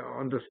 okay,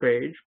 on this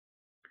page,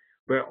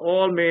 where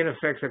all main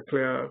effects are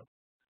clear,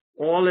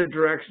 all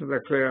interactions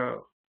are clear,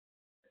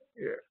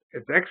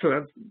 it's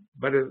excellent,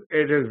 but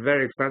it is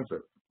very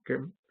expensive.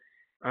 Okay,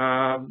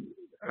 I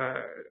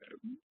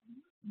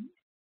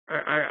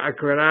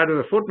could add as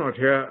a footnote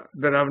here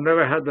that I've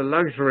never had the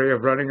luxury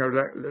of running a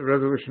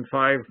resolution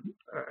 5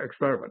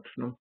 experiment.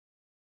 No?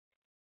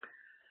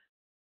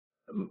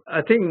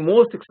 I think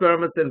most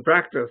experiments in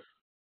practice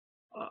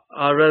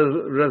are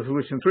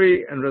resolution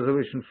 3 and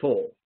resolution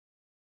 4,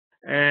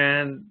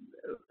 and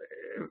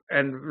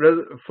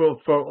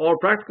for all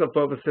practical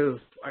purposes,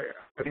 I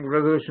think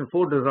resolution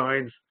 4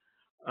 designs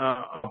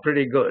are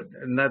pretty good,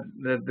 and that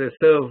they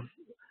serve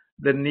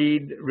the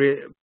need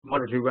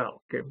moderately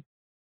well. Okay.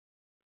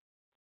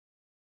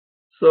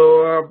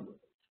 So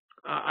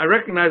I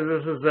recognize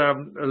this is a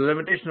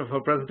limitation of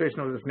a presentation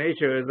of this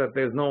nature, is that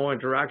there's no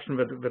interaction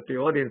with the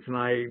audience,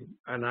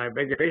 and I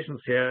beg your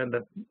patience here, and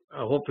that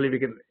hopefully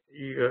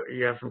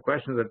you have some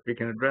questions that we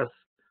can address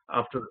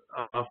after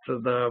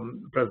the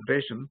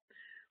presentation.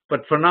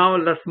 But for now,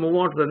 let's move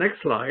on to the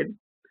next slide,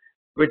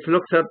 which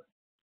looks at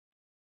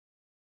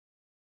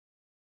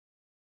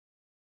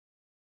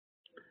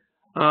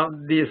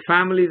these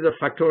families of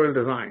factorial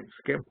designs.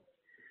 Okay,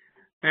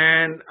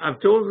 and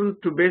I've chosen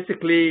to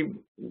basically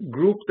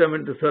group them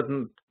into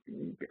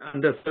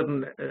under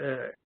certain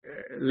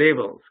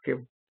labels.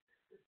 Okay,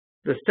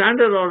 the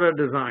standard order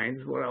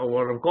designs, what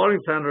I'm calling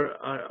standard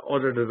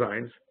order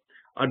designs,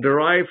 are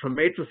derived from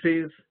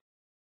matrices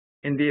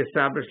in the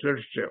established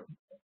literature.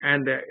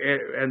 and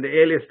the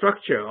alias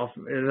structure of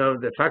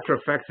the factor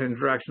effects and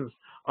interactions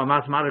are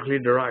mathematically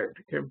derived.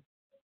 Okay?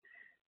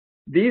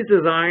 These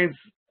designs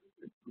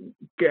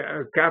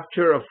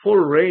capture a full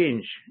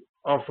range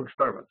of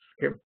experiments.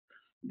 Okay?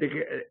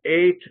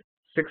 8,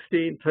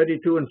 16,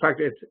 32. In fact,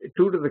 it's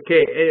 2 to the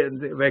k,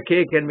 where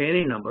k can be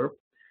any number.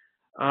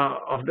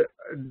 These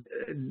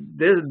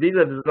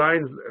are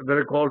designs that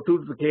are called 2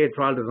 to the k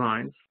trial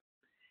designs,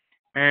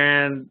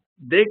 and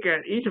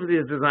each of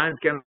these designs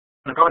can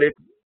accommodate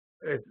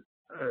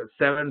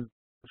 7,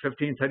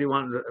 15,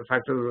 31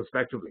 factors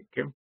respectively.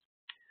 Okay?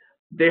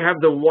 They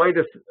have the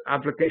widest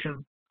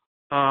application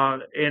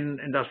in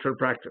industrial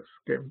practice.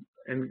 Okay?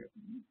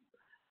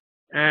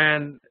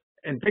 And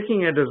in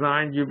picking a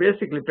design, you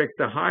basically pick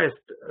the highest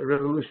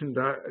resolution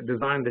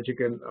design that you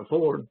can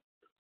afford,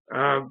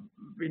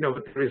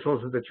 with the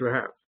resources that you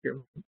have. Okay?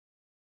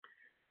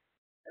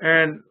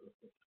 And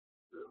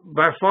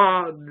by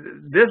far,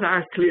 this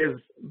actually is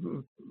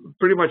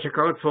pretty much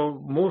accounts for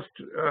most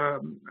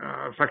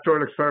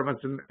factorial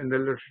experiments in the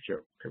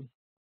literature. Okay?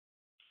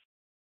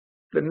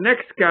 The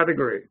next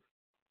category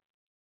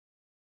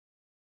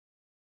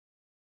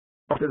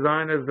of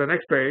design is the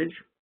next page.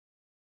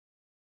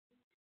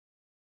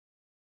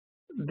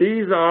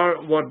 These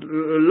are what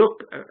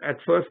look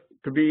at first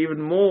to be even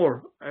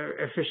more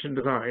efficient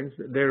designs.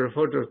 They're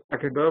referred to as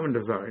Plackett-Berman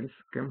designs.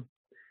 Okay?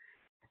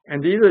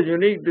 And these are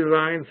unique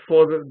designs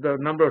for the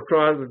number of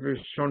trials that we've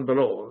shown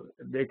below.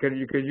 You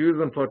can use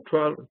them for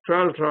 12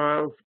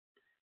 trials,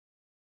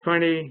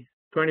 20,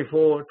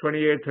 24,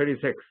 28,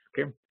 36.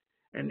 Okay?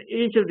 And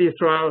each of these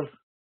trials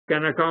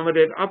can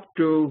accommodate up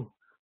to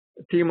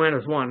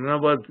T-1. In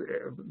other words,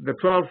 the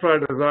 12 trial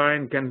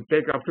design can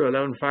take up to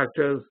 11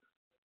 factors.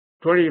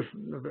 The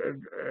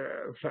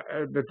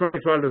 20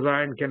 trial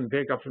design can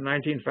take up to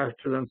 19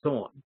 factors, and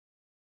so on.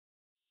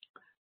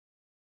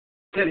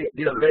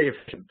 These are very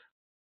efficient.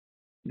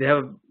 They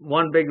have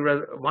one big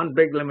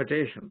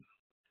limitation,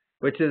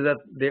 which is that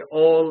they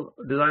all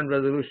design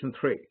resolution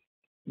 3,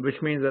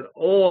 which means that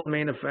all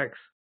main effects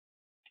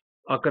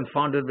are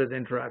confounded with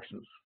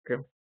interactions. Okay.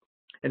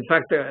 In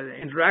fact, the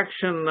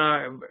interaction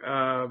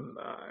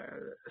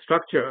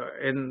structure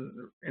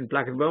in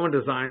Plackett-Berman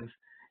designs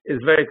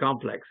is very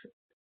complex.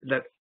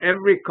 That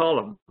every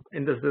column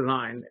in this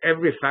design,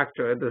 every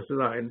factor in this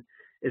design,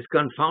 is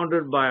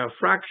confounded by a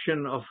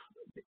fraction of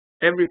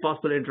every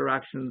possible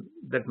interaction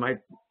that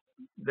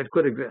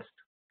could exist.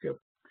 Okay.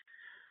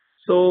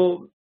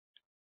 So,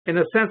 in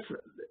a sense,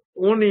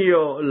 only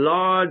your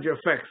large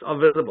effects are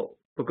visible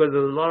because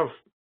there's a lot of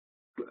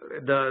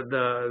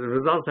the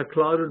results are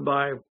clouded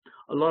by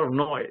a lot of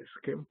noise.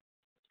 Okay.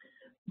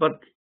 But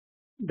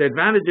the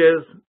advantage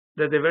is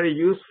that they're very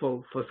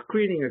useful for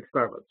screening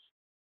experiments.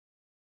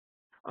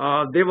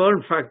 They were,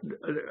 in fact,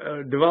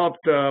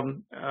 developed, they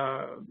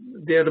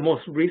are the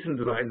most recent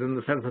designs in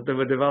the sense that they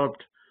were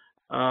developed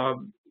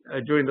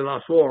during the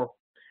last war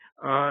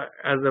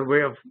as a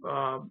way of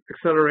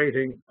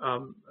accelerating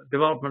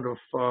development of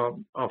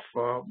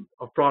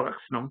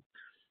products.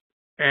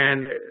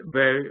 And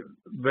where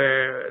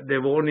they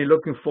were only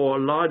looking for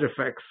large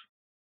effects,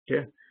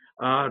 okay,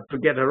 to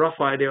get a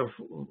rough idea of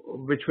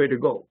which way to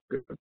go.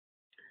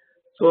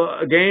 So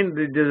again,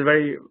 this is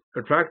very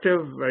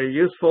attractive, very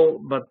useful,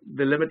 but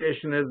the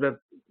limitation is that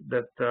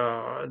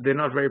they're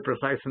not very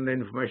precise in the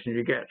information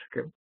you get.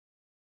 Okay.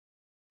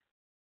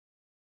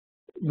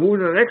 Moving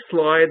to the next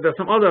slide, there's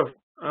some other.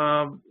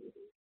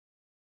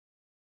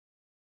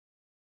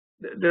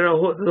 There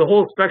are the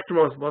whole spectrum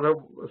of other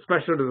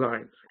special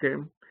designs. Okay,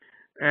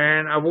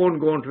 and I won't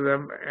go into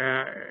them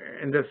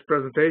in this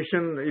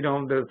presentation.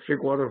 There's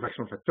 3/4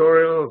 fractional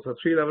factorials, so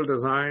 3-level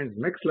designs,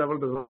 mixed level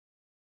design,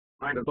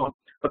 and so on.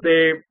 But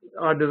they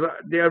are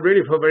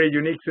really for very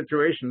unique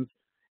situations,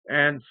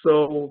 and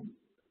so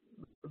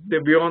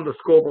they're beyond the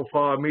scope of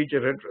our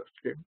immediate interest.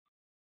 Okay?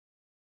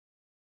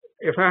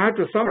 If I had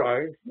to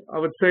summarize, I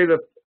would say that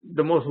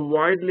the most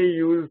widely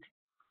used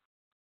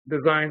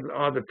designs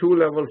are the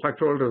 2-level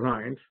factorial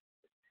designs,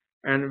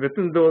 and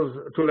within those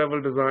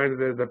 2-level designs,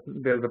 there's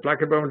the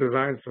Plackett-Berman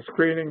designs for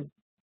screening,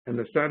 and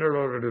the standard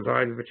order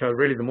designs, which are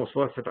really the most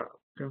versatile.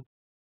 Okay?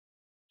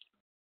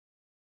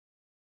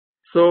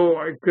 So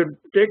I could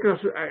take us,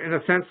 in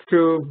a sense,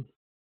 to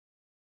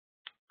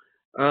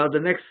the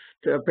next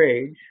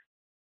page.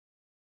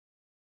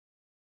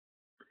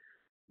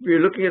 We're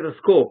looking at the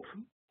scope.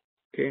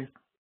 Okay.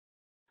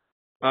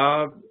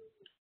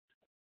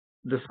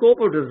 The scope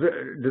of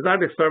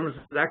design experiments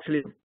is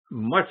actually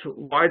much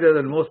wider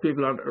than most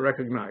people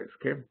recognize.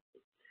 Okay.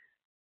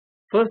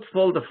 First of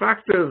all, the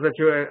factors that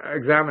you're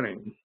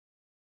examining,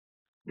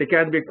 they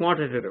can be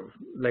quantitative,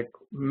 like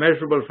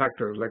measurable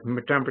factors like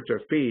temperature,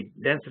 speed,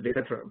 density,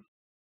 etc.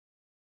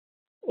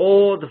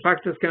 Or the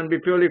factors can be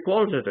purely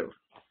qualitative,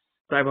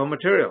 type of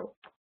material.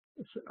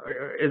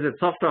 Is it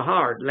soft or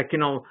hard? Like,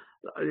 in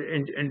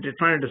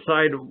trying to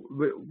decide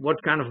what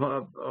kind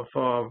of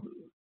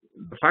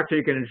factor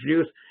you can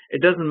introduce,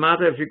 it doesn't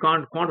matter if you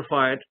can't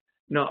quantify it.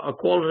 A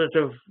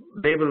qualitative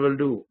label will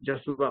do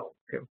just as well.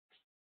 Okay.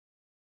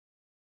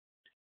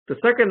 The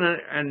second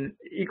and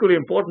equally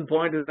important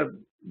point is that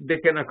they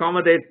can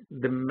accommodate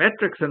the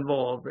metrics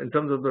involved in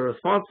terms of the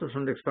responses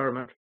from the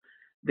experiment.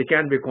 They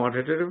can be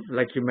quantitative,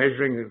 like you're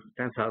measuring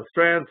tensile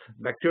strength,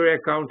 bacteria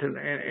count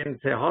in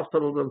say,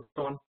 hospitals and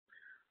so on.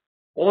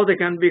 Or they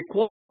can be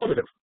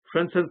qualitative.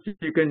 For instance,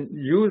 you can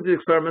use the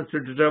experiments to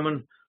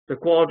determine the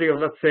quality of,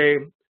 let's say,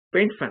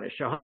 paint finish.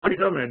 How do you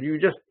determine it? You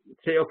just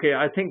say, okay,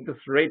 I think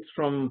this rates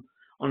on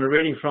a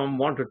rating from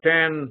 1 to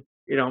 10,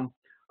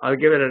 I'll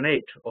give it an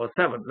 8 or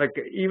 7. Like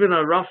even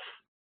a rough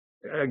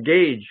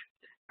gauge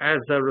as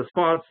a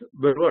response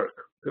will work.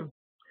 Okay?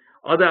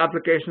 Other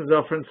applications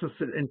are, for instance,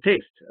 in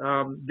taste.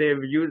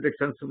 They've used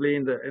extensively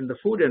in the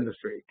food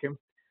industry. Okay?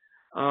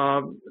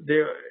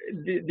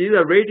 These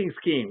are rating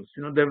schemes.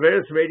 There are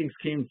various rating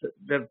schemes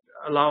that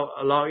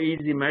allow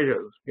easy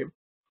measures. Okay?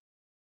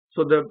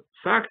 So the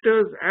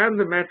factors and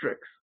the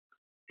metrics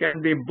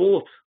can be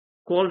both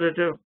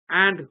qualitative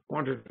and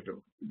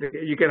quantitative.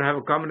 You can have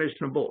a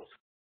combination of both.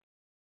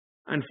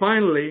 And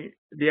finally,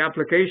 the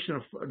application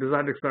of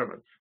designed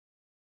experiments.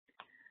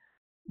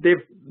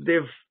 The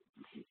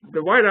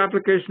wide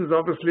applications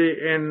obviously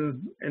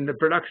in the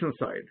production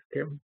side,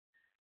 okay?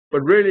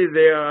 But really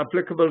they are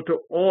applicable to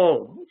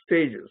all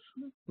stages: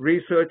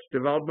 research,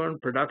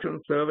 development,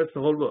 production, service, the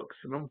whole works.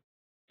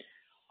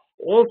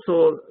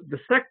 Also, the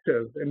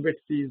sectors in which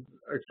these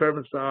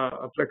experiments are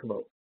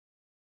applicable.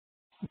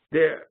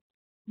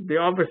 The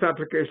obvious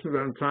applications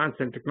are in science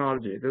and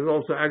technology. There's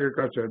also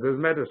agriculture, there's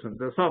medicine,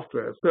 there's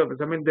software, service.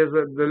 I mean, the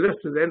list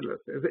is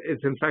endless.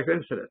 It's in fact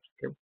infinite.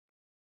 Okay?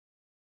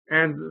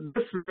 And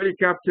this really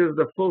captures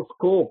the full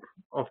scope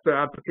of the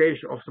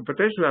application, of the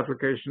potential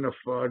application of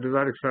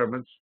design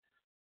experiments.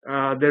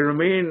 They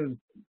remain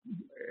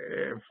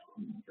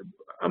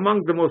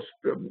among the most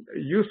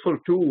useful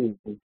tools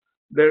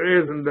there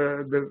is in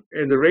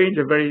the range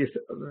of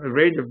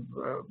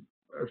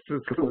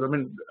statistical. I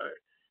mean,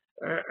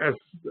 as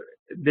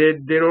they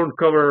don't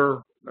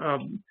cover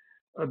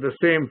the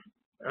same.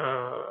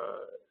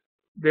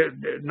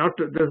 There's not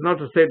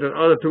to say that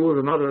other tools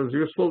are not as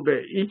useful.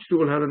 Each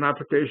tool has an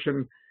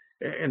application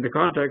in the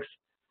context,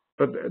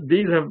 but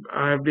these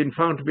have been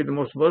found to be the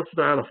most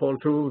versatile of all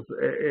tools.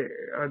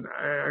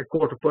 I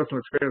quote a personal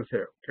experience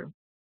here. Okay?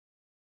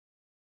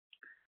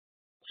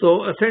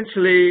 So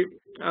essentially,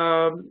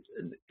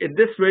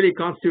 this really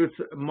constitutes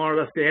more or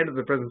less the end of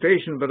the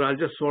presentation, but I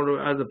just want to,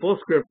 as a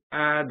postscript,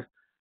 add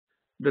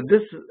that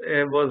this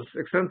was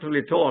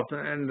extensively taught,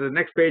 and the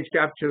next page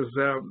captures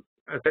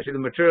essentially the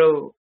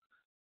material.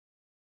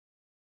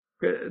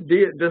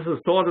 This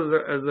is taught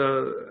as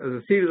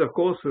a series of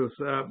courses,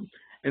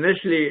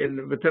 initially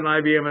within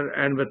IBM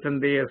and within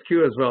the SQ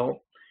as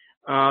well,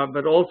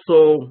 but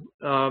also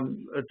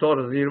taught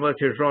at the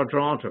University of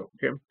Toronto.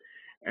 Okay,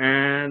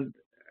 and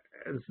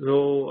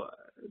so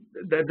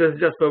this is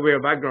just by way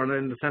of background,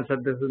 in the sense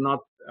that this is not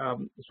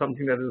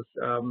something that is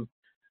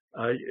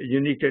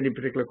unique to any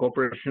particular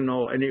corporation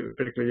or any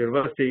particular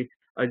university.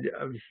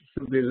 I'm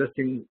simply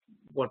listing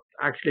what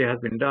actually has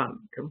been done.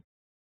 Okay?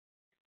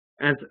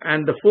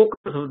 And the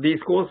focus of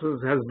these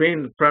courses has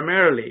been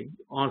primarily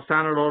on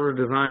standard order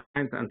designs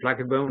and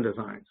placket-bound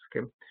designs,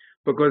 okay?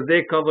 Because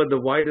they cover the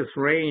widest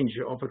range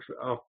of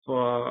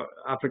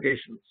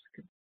applications.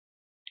 Okay?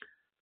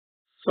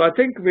 So I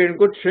think we're in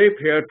good shape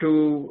here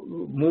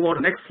to move on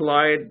to the next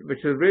slide,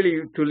 which is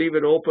really to leave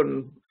it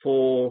open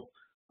for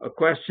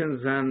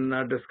questions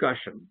and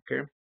discussion.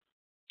 Okay,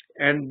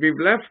 and we've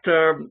left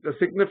a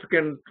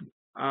significant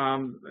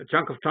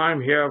chunk of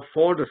time here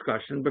for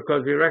discussion,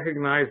 because we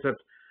recognize that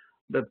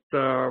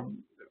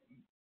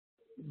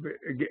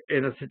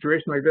in a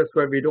situation like this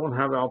where we don't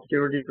have the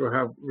opportunity to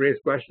have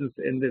raised questions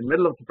in the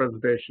middle of the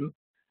presentation,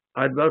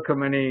 I'd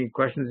welcome any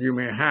questions you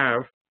may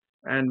have,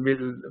 and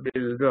we'll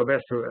do our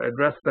best to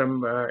address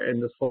them in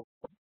this forum.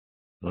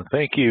 Well,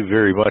 thank you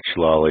very much,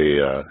 Lally.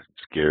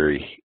 It's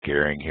Gary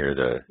Gehring here,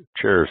 the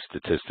Chair of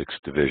Statistics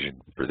Division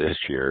for this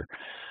year.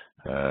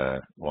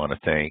 Want to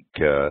thank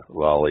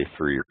Lally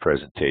for your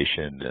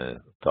presentation,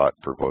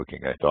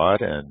 thought-provoking, I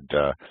thought, and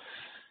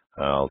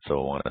I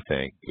also want to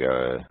thank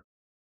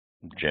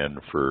Jen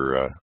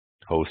for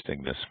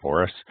hosting this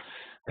for us.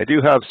 I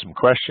do have some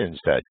questions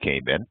that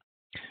came in,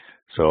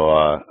 so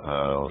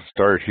I'll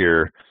start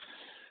here.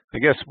 I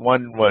guess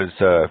one was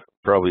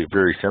probably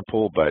very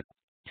simple, but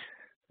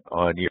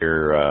on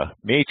your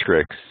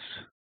matrix,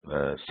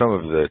 some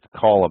of the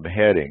column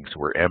headings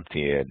were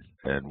empty,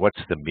 and what's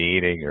the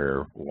meaning,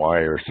 or why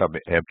are some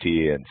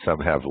empty and some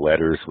have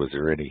letters? Was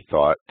there any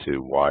thought to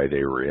why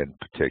they were in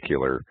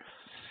particular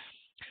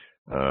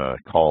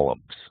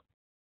columns?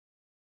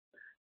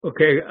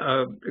 Okay,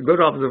 good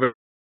observation.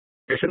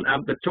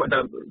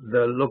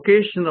 The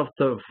location of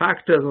the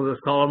factors of those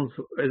columns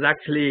is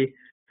actually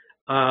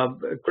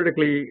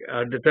critically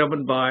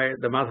determined by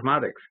the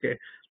mathematics. Okay,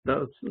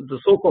 the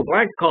so-called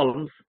blank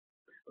columns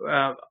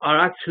are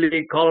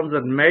actually columns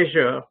that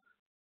measure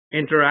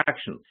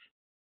interactions,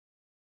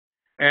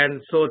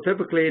 and so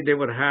typically they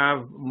would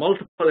have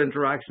multiple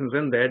interactions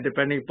in there,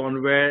 depending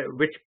upon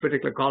which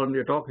particular column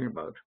you're talking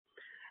about.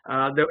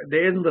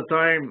 there isn't the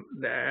time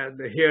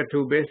here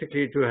to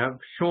basically to have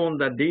shown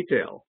that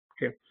detail.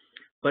 Okay,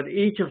 but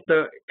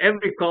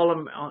every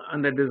column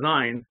on the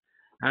design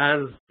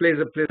plays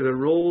a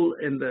role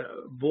in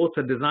both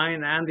the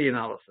design and the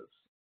analysis.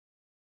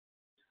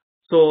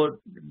 So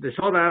the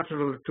short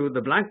answer to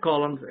the blank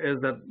columns is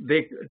that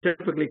they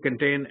typically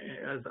contain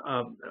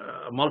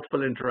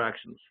multiple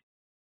interactions.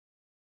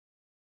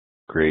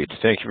 Great,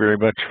 thank you very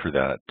much for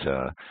that.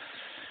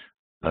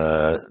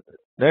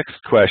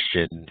 Next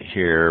question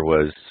here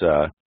was,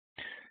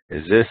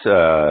 is this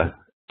a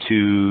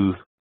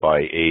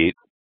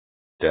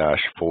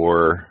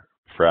 2x8-4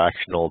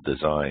 fractional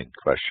design, ?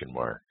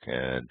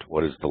 And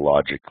what is the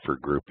logic for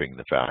grouping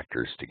the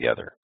factors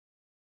together?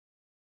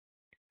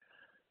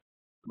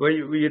 Well,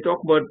 you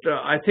talk about,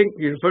 I think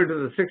you referred to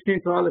the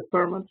 16 trial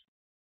experiment?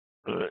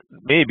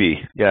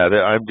 Maybe, yeah.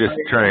 I'm just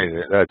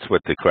trying. That's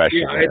what the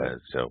question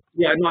is. So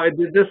yeah, no.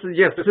 This is.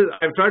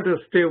 I've tried to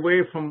stay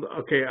away from.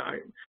 Okay,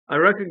 I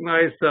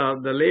recognize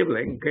the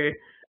labeling. Okay,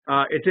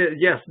 it is,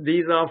 yes.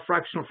 These are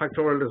fractional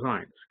factorial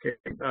designs. Okay,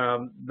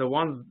 the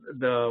one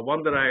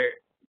that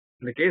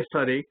in the case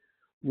study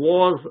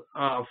was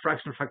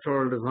fractional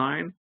factorial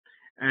design,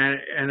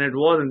 and it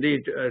was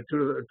indeed 2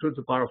 to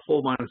the power of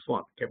 4 minus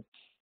 1. Okay.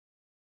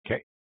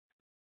 Okay.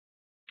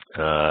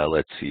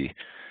 Let's see.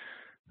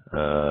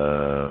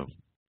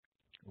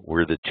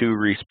 Were the two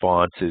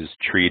responses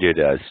treated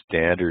as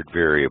standard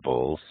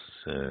variables,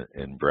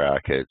 in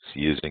brackets,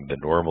 using the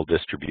normal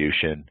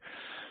distribution,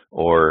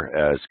 or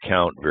as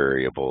count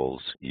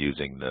variables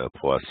using the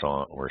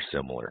Poisson or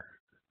similar?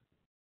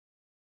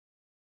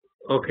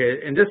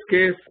 Okay, in this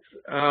case,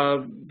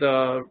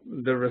 the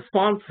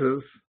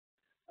responses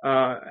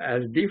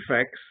as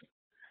defects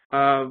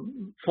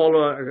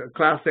follow a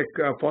classic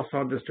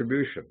Poisson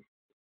distribution.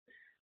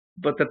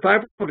 But the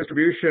type of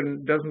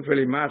distribution doesn't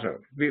really matter.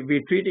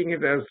 We're treating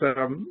it as,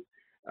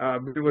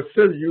 we would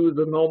still use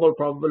the normal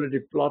probability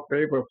plot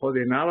paper for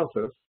the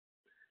analysis,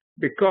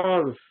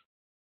 because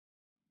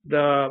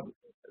the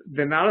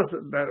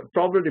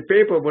probability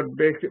paper would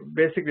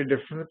basically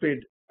differently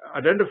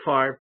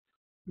identify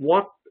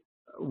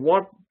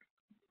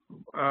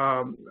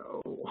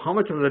how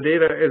much of the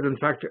data is in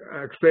fact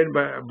explained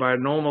by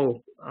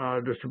normal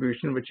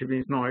distribution, which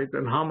means noise,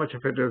 and how much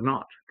of it is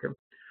not. Okay?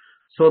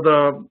 So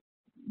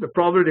the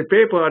probability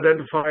paper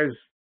identifies,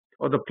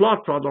 or the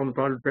plot on the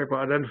probability paper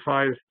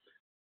identifies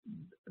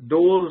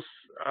those,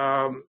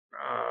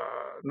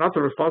 not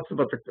the responses,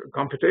 but the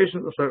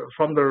computations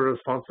from the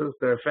responses,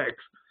 the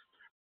effects,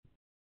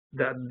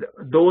 that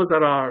those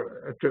that are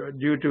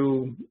due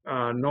to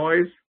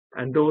noise,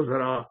 and those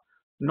that are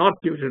not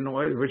due to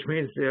noise, which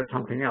means they are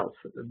something else.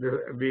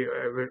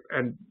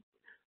 And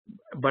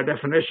by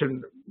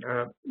definition,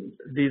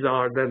 these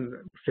are then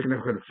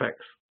significant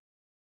effects.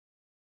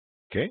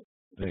 Okay,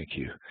 thank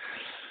you.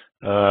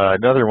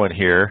 Another one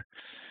here.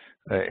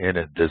 In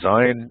a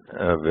design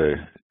of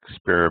an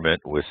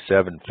experiment with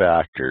 7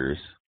 factors,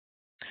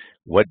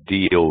 what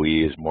DOE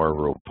is more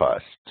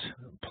robust,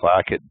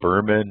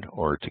 Plackett-Berman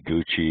or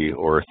Taguchi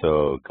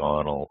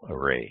orthogonal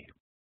array?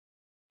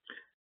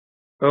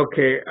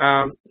 Okay,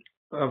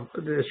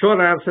 the short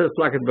answer is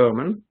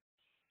Plackett-Berman.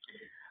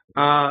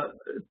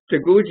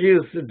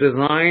 Taguchi's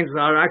designs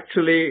are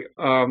actually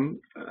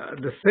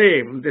the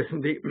same.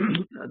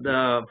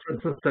 For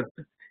instance,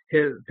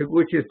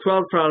 Taguchi's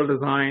 12 trial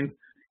design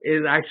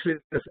is actually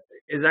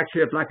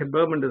a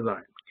Plackett-Berman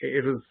design. Okay,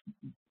 it was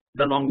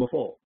done long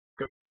before.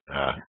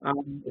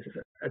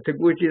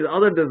 Taguchi's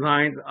other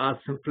designs are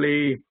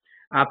simply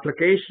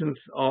applications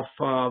of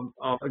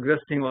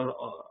existing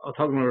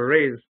orthogonal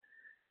arrays.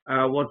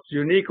 What's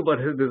unique about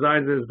his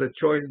designs is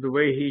the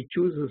way he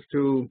chooses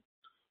to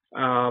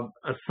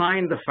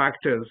assign the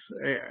factors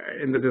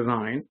in the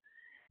design,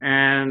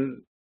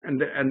 and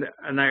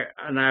I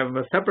have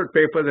a separate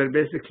paper that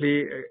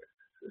basically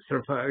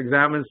sort of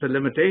examines the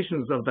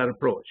limitations of that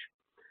approach.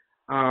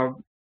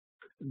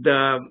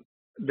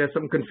 There's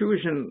some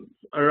confusion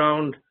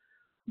around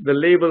the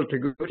label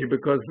Taguchi,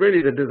 because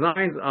really the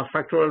designs are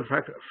factorial,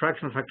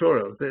 fractional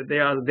factorial. They've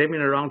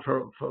been around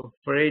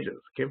for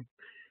ages. Okay,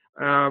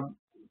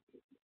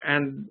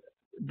 and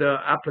the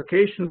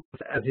applications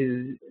as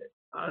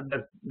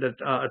that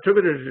are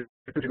attributed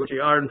to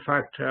Taguchi are in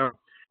fact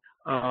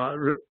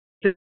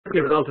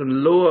typically result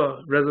in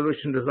lower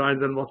resolution designs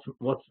than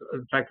what's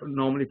in fact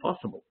normally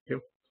possible. Okay?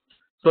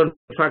 So in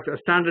fact, a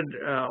standard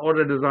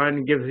order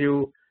design gives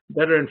you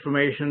better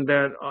information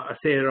that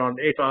say around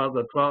 8 trials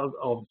or 12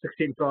 or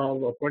 16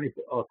 trials or 20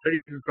 or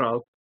 32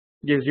 trials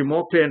gives you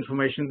more clear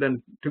information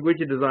than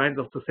Taguchi designs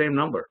of the same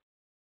number.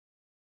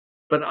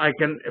 But I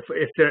can,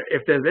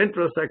 if there's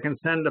interest, I can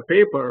send a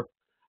paper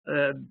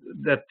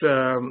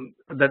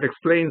that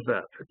explains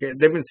that. Okay,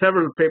 there've been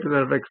several papers that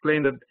have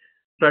explained that,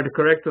 try to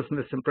correct this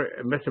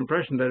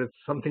misimpression that it's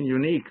something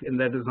unique in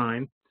their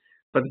design,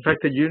 but in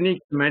fact the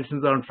unique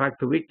dimensions are in fact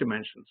the weak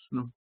dimensions.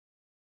 No?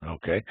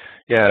 Okay,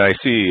 yeah, and I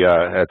see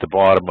at the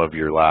bottom of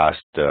your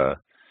last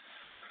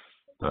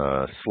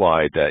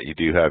slide that you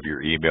do have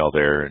your email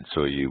there, and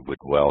so you would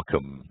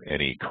welcome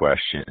any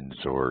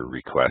questions or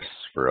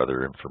requests for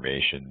other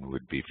information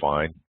would be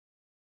fine.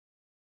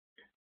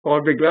 Well,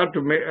 I'd be glad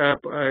to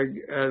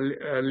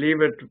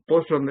leave it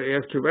posted on the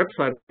ASQ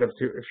website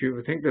if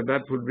you think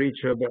that would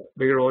reach a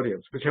bigger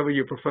audience, whichever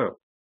you prefer.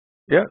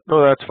 Yeah,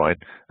 no, that's fine.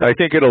 I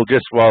think it'll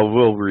just,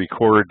 we'll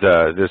record,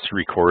 this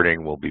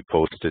recording will be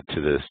posted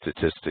to the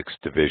Statistics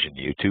Division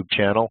YouTube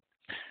channel.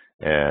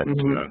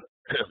 And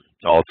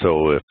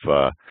also, if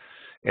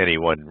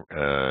anyone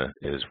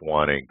is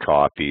wanting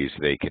copies,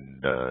 they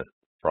can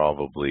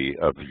probably,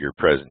 of your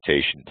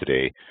presentation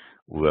today,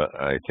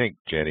 I think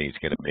Jenny's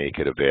going to make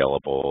it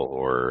available,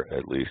 or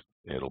at least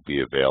it'll be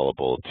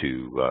available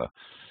to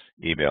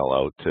email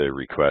out to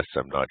requests.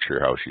 I'm not sure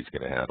how she's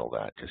going to handle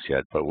that just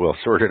yet, but we'll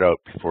sort it out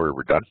before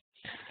we're done.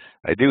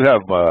 I do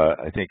have,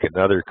 I think,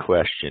 another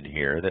question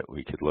here that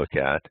we could look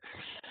at.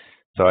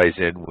 Ties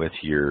in with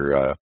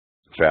your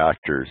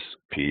factors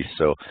piece.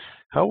 So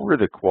how were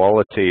the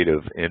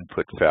qualitative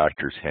input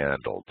factors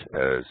handled?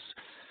 As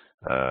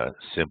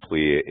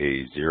simply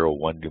a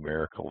 0-1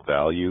 numerical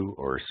value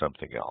or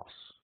something else?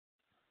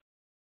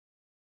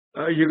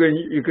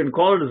 You can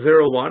call it a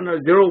 0-1.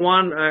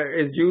 0-1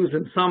 is used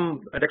in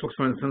some textbooks,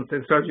 for instance.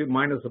 It starts with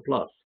minus a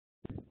plus.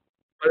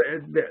 But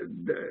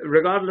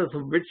regardless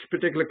of which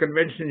particular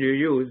convention you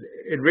use,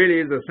 it really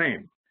is the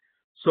same.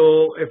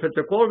 So if it's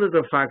a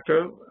qualitative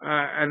factor,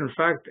 and in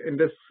fact, in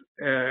this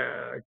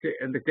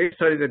in the case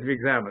study that we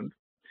examined,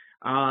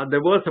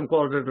 there were some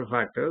qualitative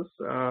factors.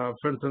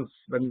 For instance,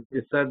 when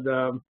we said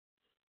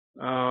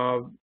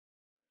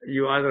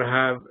you either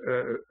have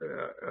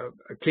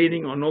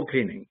cleaning or no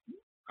cleaning.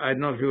 I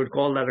don't know if you would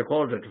call that a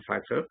qualitative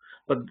factor,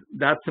 but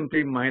that's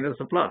simply minus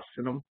a plus,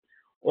 you know.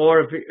 Or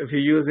if you're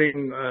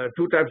using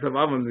two types of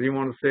ovens, you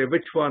want to say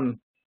which one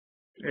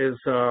is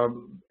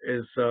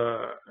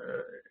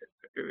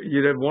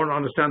you won't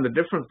understand the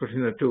difference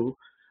between the two.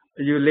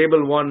 You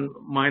label one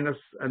minus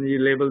and you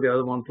label the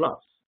other one plus.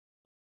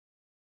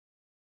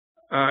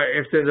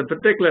 If there's a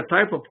particular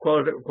type of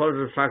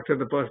qualitative factor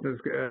the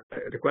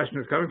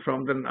question is coming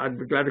from, then I'd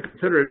be glad to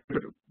consider it.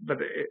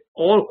 But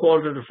all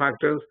qualitative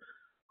factors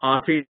are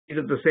treated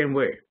the same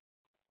way.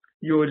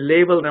 You would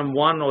label them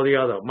one or the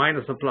other,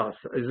 minus or plus,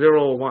 a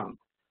 0 or 1.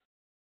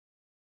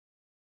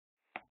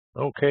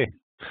 Okay.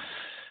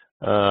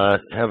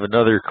 Have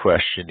another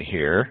question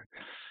here.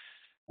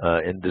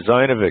 In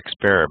design of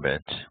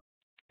experiment,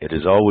 it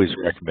is always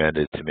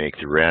recommended to make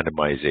the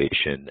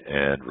randomization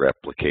and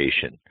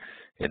replication.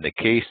 In the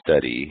case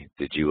study,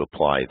 did you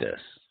apply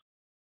this?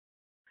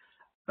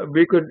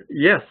 We could,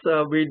 yes,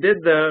 we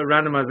did the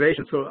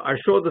randomization. So I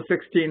showed the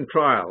 16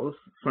 trials,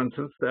 for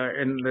instance,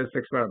 in this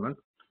experiment.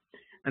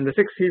 And the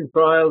 16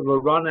 trials were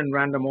run in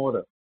random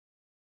order.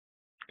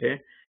 Okay.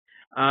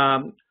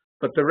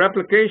 But the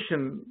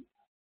replication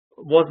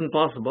wasn't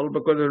possible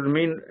because it would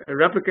mean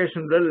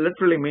replication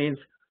literally means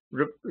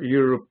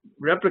you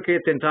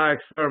replicate the entire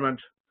experiment,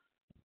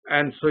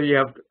 and so you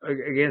have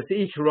against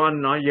each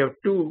run now you have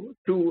two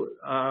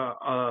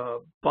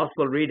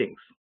possible readings.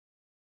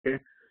 Okay,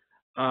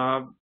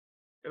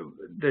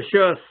 the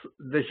sheer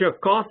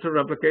cost of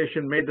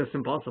replication made this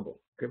impossible.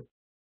 Okay,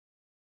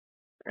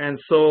 and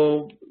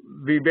so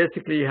we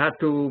basically had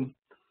to,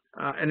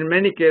 and in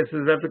many cases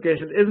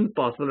replication isn't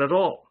possible at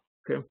all.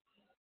 Okay.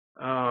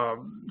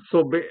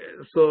 So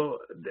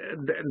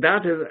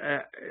that is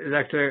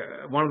actually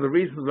one of the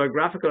reasons why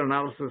graphical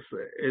analysis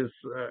is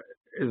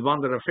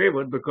one that are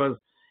favored, because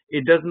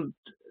it doesn't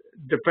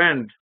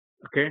depend,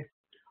 okay,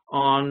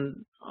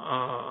 on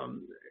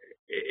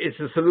it's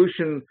a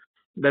solution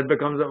that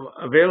becomes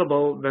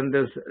available when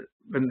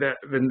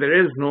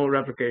there is no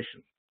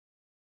replication.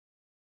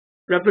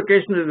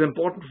 Replication is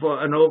important for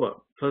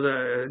ANOVA, for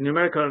the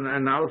numerical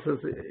analysis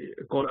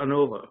called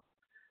ANOVA.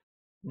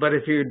 But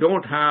if you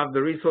don't have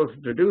the resources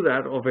to do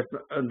that, or if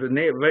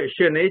the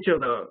sheer nature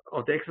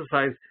of the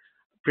exercise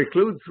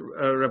precludes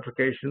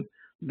replication,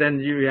 then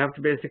you have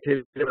to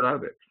basically live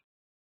without it.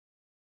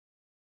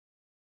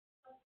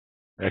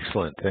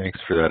 Excellent. Thanks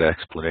for that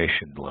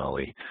explanation,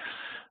 Lally.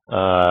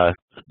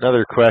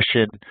 Another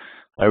question.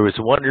 I was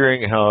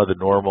wondering how the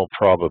normal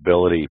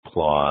probability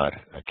plot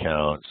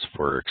accounts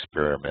for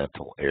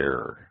experimental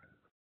error.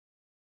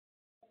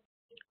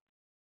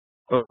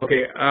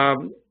 Okay.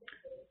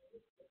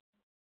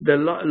 The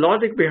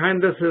logic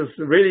behind this is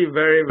really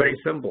very, very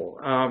simple.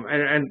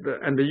 And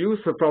the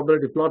use of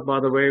probability plot, by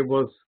the way,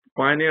 was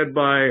pioneered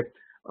by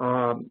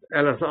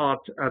L.S.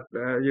 Ott at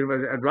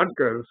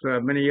Rutgers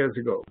many years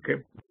ago. Okay,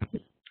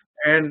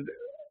 and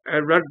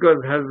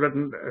Rutgers has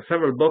written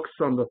several books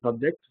on the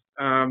subject,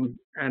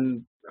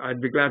 and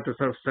I'd be glad to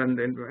sort of send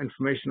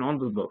information on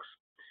those books.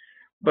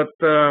 But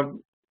the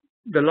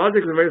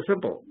logic is very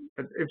simple.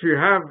 If you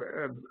have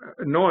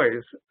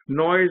noise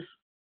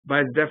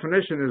by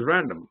definition is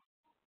random,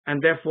 and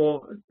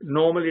therefore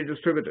normally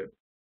distributed.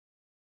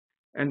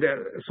 And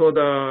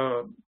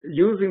so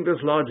using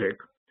this logic,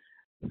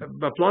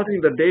 by plotting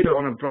the data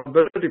on a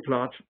probability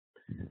plot,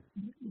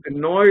 the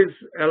noise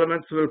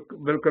elements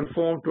will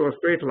conform to a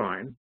straight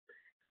line,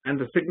 and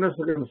the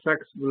significant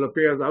effects will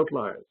appear as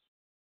outliers.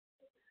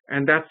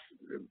 And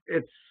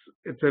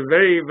it's a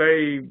very,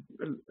 very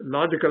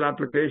logical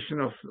application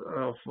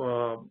of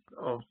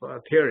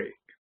theory.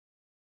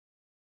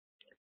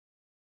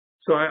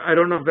 So I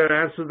don't know if that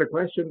answers the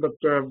question, but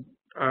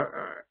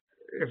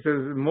if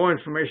there's more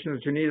information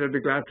that you need, I'd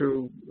be glad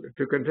to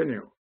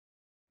continue.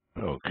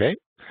 Okay.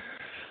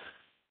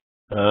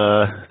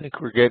 I think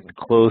we're getting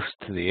close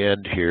to the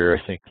end here.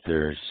 I think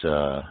there's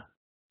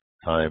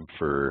time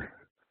for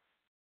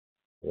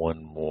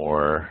one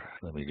more.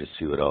 Let me just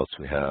see what else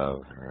we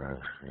have.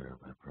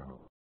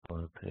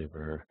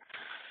 Paper.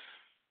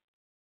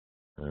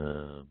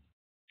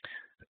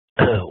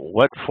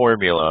 What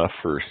formula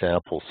for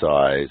sample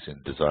size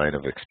and design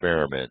of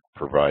experiment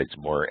provides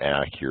more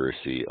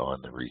accuracy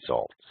on the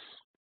results?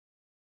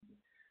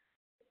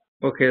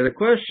 Okay, the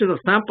question of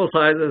sample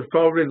size is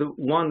probably the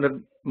one that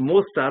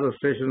most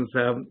statisticians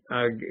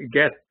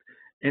get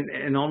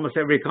in almost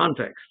every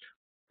context.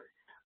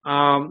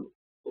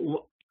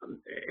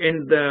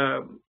 In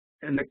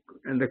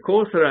the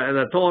course that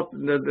I taught,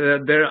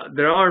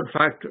 there are in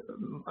fact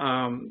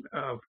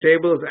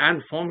tables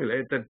and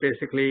formulae that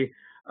basically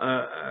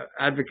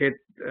advocate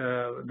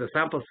the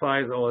sample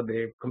size, or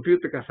they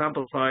compute the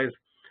sample size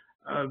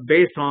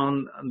based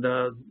on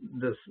the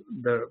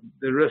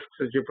risks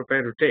that you're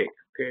prepared to take,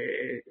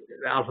 okay,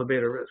 the alpha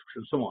beta risks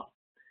and so on.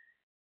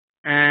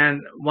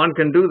 And one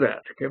can do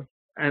that, okay.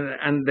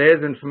 And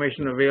there's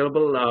information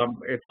available.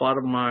 It's part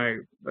of my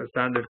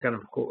standard kind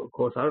of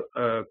course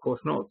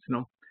notes, you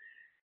know.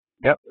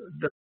 Yep.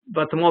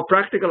 But the more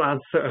practical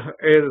answer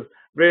is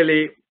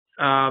really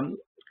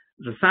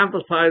the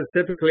sample size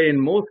typically in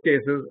most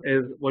cases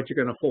is what you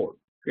can afford.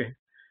 Okay,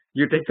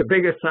 you take the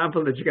biggest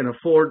sample that you can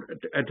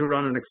afford to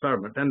run an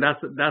experiment, and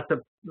that's a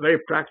very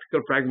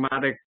practical,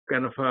 pragmatic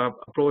kind of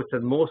approach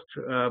that most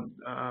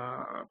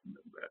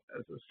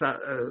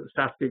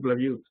stats people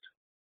have used.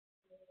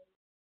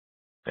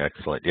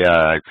 Excellent.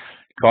 Yeah,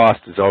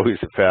 cost is always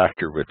a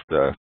factor with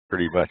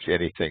pretty much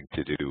anything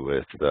to do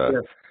with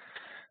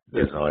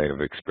Yes. design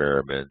of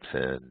experiments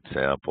and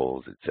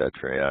samples,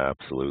 etc. Yeah,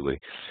 absolutely.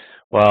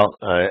 Well,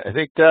 I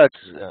think that's,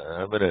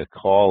 I'm going to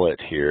call it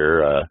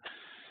here.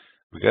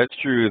 We got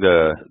through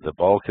the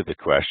bulk of the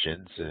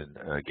questions, and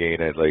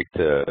again, I'd like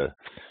to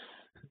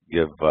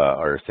give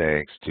our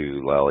thanks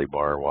to Lally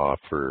Marwah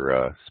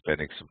for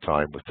spending some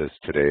time with us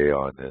today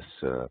on this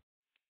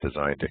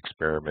designed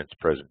experiments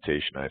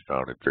presentation. I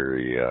found it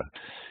very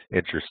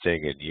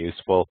interesting and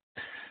useful.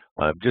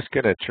 I'm just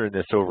going to turn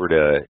this over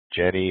to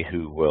Jenny,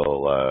 who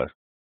will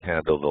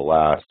handle the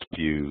last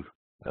few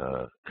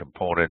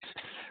components.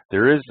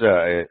 There is,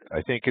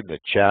 I think in the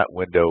chat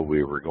window,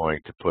 we were going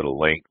to put a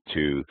link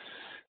to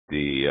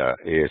the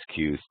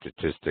ASQ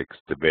Statistics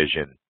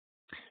Division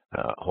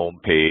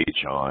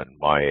homepage on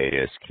My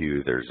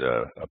ASQ. There's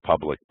a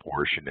public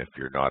portion if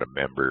you're not a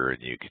member,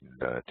 and you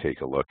can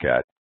take a look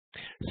at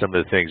some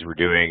of the things we're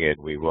doing,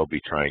 and we will be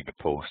trying to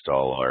post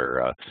all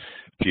our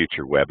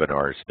future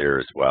webinars there,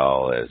 as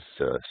well as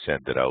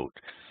send it out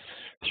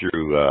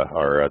through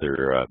our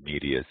other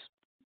medias.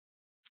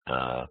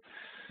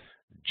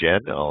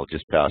 Jen, I'll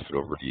just pass it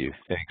over to you.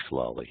 Thanks,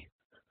 Lally.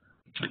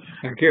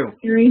 Thank you.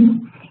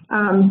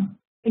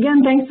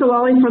 Again, thanks to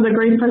Lally for the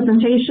great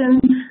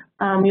presentation.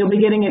 You'll be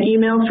getting an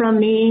email from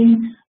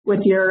me with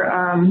your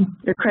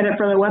credit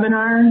for the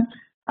webinar.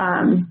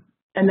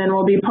 And then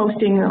we'll be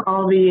posting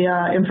all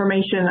the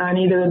information on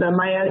either the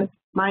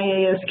My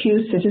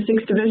ASQ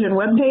Statistics Division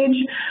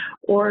webpage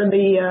or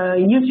the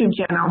YouTube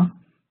channel.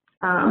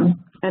 And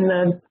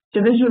the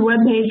division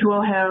webpage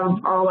will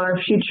have all our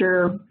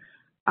future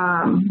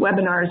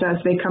webinars as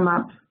they come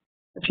up,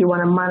 if you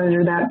want to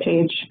monitor that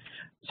page.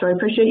 So I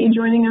appreciate you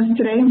joining us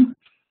today,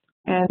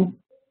 and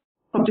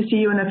hope to see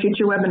you in a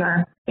future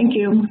webinar. Thank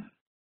you.